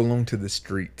 Nate, you belong to the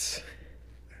streets.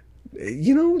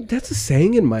 You know, that's a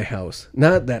saying in my house.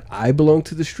 Not that I belong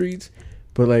to the streets,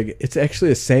 but like it's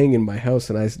actually a saying in my house,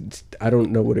 and I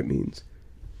don't know what it means.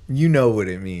 You know what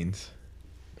it means.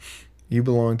 You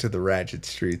belong to the ratchet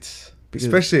streets.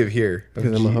 Especially of here.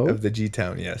 Because I'm a hoe? Of the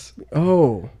G-Town, yes.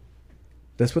 Oh.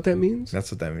 That's what that means?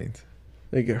 That's what that means.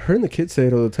 Like, her and the kids say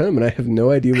it all the time, and I have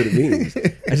no idea what it means.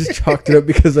 I just chalked it up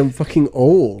because I'm fucking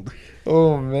old.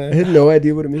 Oh, man. I had no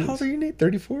idea what it means. How old are you, Nate?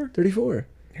 34? 34.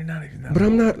 You're not even that But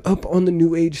old. I'm not up on the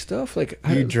new age stuff. Like,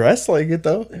 You dress like it,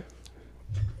 though.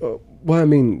 Well, I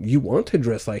mean, you want to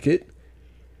dress like it.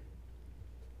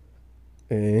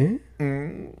 I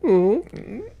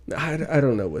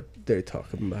don't know what they're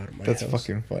talking about in my That's house.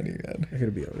 fucking funny, man. I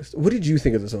gotta be honest. What did you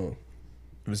think of the song?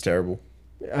 It was terrible.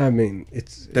 I mean,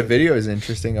 it's... The video is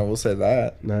interesting, I will say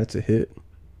that. No, it's a hit.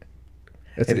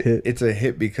 That's a hit. It's a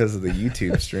hit because of the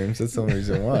YouTube streams. That's the only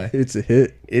reason why. It's a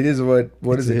hit. It is what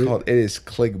It's is a it hit. called? It is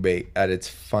clickbait at its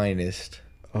finest.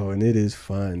 Oh, and it is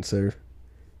fine, sir.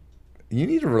 You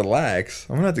need to relax.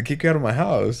 I'm gonna have to kick you out of my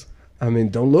house. I mean,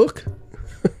 don't look.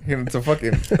 It's a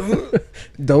fucking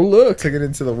Don't look. took it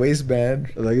into the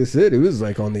waistband. Like I said, it was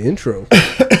like on the intro.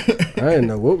 I didn't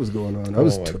know what was going on. I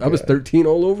was Oh my I was God. 13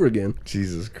 all over again.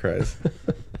 Jesus Christ!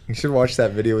 You should watch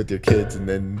that video with your kids and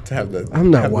then to have the.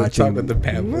 I'm not have watching. The top of the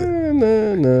pamphlet.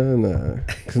 No.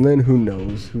 Because then who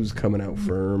knows who's coming out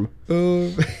firm?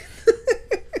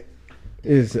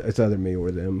 It's either me or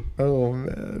them. Oh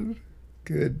man,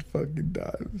 good fucking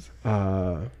times.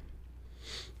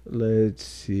 Let's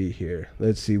see here.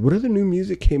 Let's see. What other new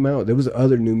music came out? There was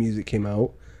other new music came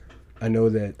out. I know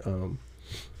that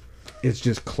it's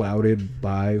just clouded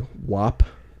by WAP,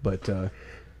 but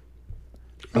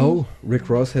Rick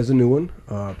Ross has a new one,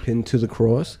 Pinned to the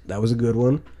Cross. That was a good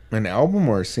one. An album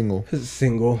or a single? His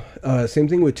single. Same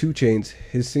thing with 2 Chainz.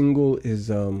 His single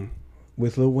is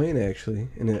with Lil Wayne actually,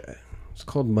 and it's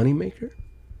called Moneymaker.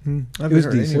 It was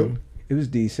decent. It was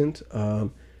decent.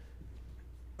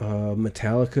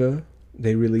 Metallica,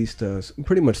 they released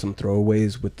pretty much some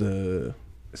throwaways with the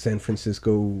San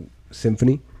Francisco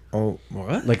Symphony. Oh,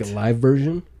 what? Like a live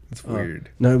version. That's weird.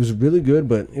 No, it was really good,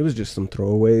 but it was just some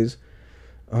throwaways.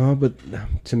 But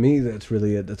to me, that's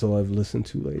really it. That's all I've listened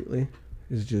to lately.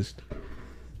 Is just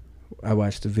I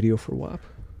watched the video for WAP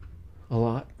a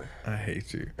lot. I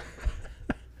hate you.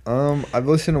 I've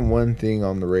listened to one thing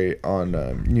on the on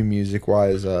new music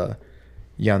wise.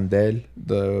 Yandel,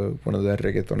 one of the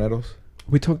reggaetoneros.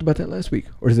 We talked about that last week,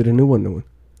 or is it a new one? New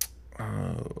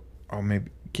one? Maybe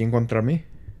 ¿Quién contra mí?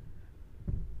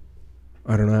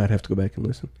 I don't know. I'd have to go back and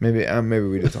listen. Maybe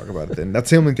we did talk about it then. That's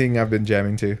the only thing I've been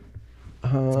jamming to.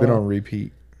 It's been on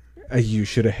repeat. You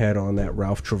should have had on that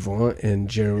Ralph Travant and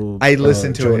Gerald. I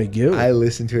listened to Johnny it. Gill. I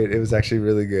listened to it. It was actually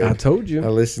really good. I told you. I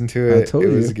listened to it. I told it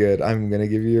was you. good. I'm gonna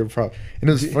give you a prop. And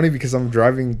it was funny because I'm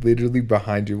driving literally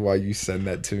behind you while you send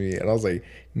that to me, and I was like,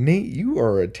 Nate, you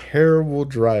are a terrible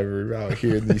driver out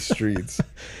here in these streets.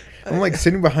 I'm like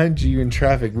sitting behind you in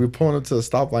traffic. We're pulling up to the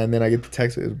stoplight, and then I get the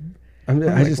text.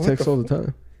 I just text all the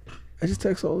time. I just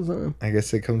text all the time. I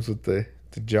guess it comes with the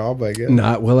job, I guess.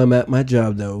 Not while I'm at my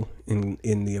job, though.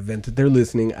 In the event that they're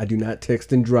listening, I do not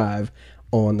text and drive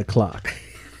on the clock.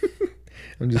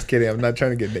 I'm just kidding. I'm not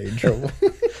trying to get Nate in trouble.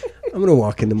 I'm going to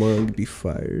walk in tomorrow and be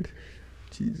fired.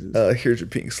 Jesus. Here's your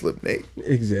pink slip, Nate.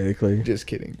 Exactly. Just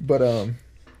kidding. But, And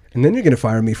then you're going to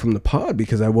fire me from the pod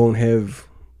because I won't have,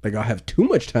 I'll have too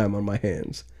much time on my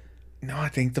hands. No, I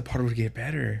think the pod would get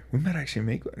better. We might actually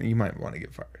make one. You might want to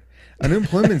get fired.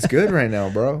 Unemployment's good right now,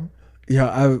 bro. Yeah,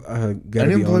 I gotta be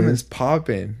Unemployment's honest.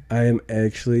 popping. I am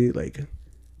actually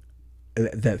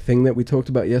that thing that we talked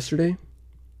about yesterday.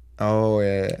 Oh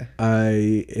yeah.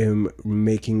 I am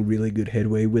making really good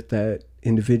headway with that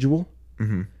individual,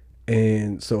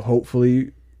 and so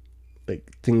hopefully,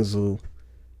 things will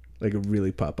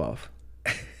really pop off.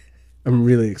 I'm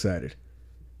really excited.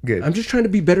 Good. I'm just trying to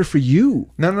be better for you.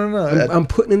 No. I'm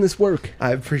putting in this work.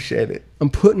 I appreciate it.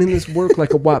 I'm putting in this work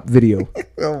like a WAP video.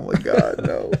 Oh my God,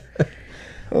 no.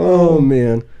 Oh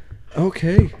man.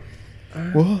 Okay.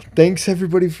 Well, thanks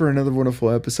everybody for another wonderful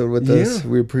episode with us.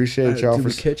 We appreciate y'all Did for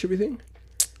we catch everything?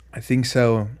 I think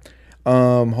so.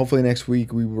 Hopefully next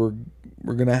week we're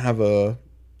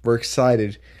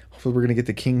excited. Hopefully we're gonna get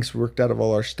the kinks worked out of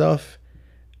all our stuff.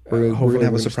 We're gonna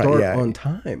have a surprise. Start Yeah. on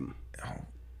time.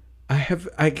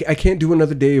 I can't do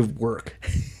another day of work.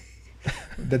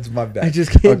 That's my bad. I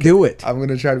just can't do it. I'm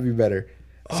gonna try to be better.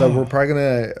 So we're probably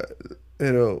gonna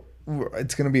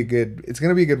it's gonna be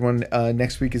a good one.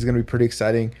 Next week is gonna be pretty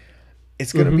exciting.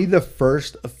 It's gonna be the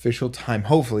first official time.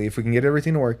 Hopefully, if we can get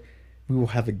everything to work, we will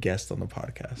have a guest on the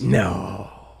podcast. No,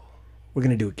 we're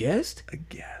gonna do a guest. A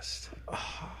guest.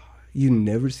 You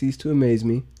never cease to amaze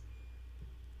me.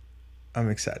 I'm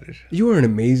excited. You are an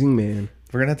amazing man.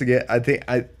 We're gonna have to get.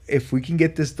 If we can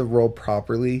get this to roll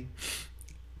properly,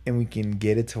 and we can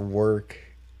get it to work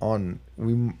on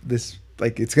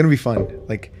it's gonna be fun.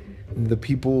 the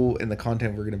people and the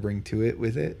content we're gonna bring to it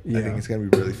with it. I think it's gonna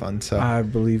be really fun. So I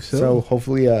believe so. So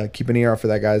hopefully, keep an ear out for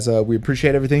that, guys. We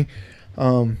appreciate everything.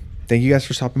 Thank you guys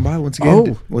for stopping by once again.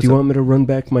 Do you want me to run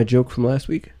back my joke from last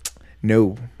week?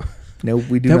 No,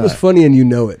 we do that not. That was funny, and you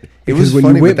know it. It was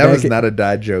funny, but that was not a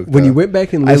dad joke. When you went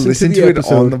back and listened to the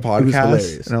episode, it on the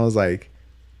podcast, and I was like,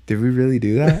 "Did we really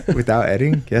do that without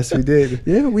editing?" Yes, we did.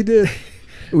 Yeah, we did.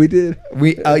 We did.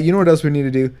 You know what else we need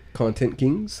to do? Content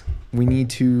Kings. We need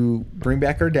to bring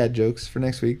back our dad jokes for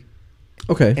next week.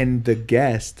 Okay. And the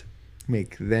guest,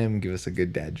 make them give us a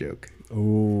good dad joke.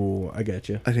 Oh, I got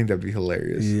you. I think that'd be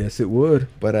hilarious. Yes, it would.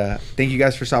 But thank you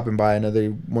guys for stopping by.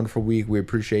 Another wonderful week. We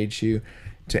appreciate you.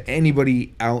 To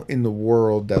anybody out in the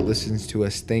world that listens to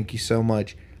us, thank you so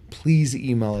much. Please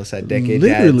email us at decadedads.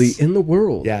 Literally in the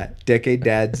world. Yeah,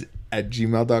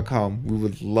 decadedads@gmail.com. We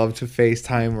would love to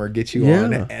FaceTime or get you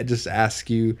on and just ask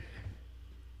you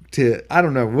to, I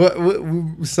don't know,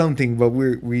 what something, but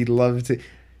we love to.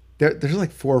 There's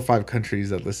like 4 or 5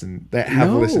 countries that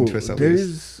have listened to us at least.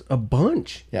 There's a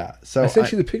bunch. Yeah. So I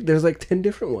sent you the pic. There's like 10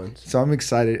 different ones. So I'm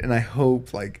excited, and I hope.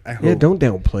 Yeah, don't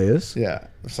downplay us. Yeah.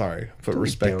 Sorry. Put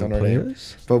respect on our downplay name.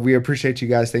 us. But we appreciate you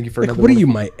guys. Thank you for Like, another what are you,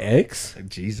 my ex?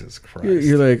 Jesus Christ.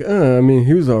 You're like, I mean,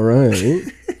 he was all right.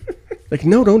 Like,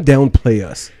 no, don't downplay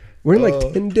us. We're in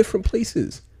like 10 different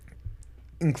places.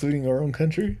 Including our own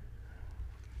country?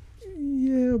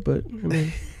 Yeah, but, I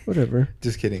mean, whatever.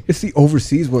 Just kidding. It's the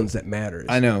overseas ones that matter.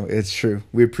 I know, it's true.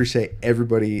 We appreciate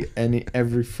everybody,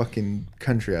 every fucking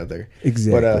country out there.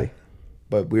 Exactly.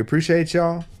 But we appreciate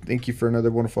y'all. Thank you for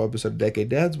another wonderful episode of Decade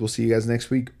Dads. We'll see you guys next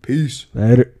week. Peace.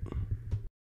 Later.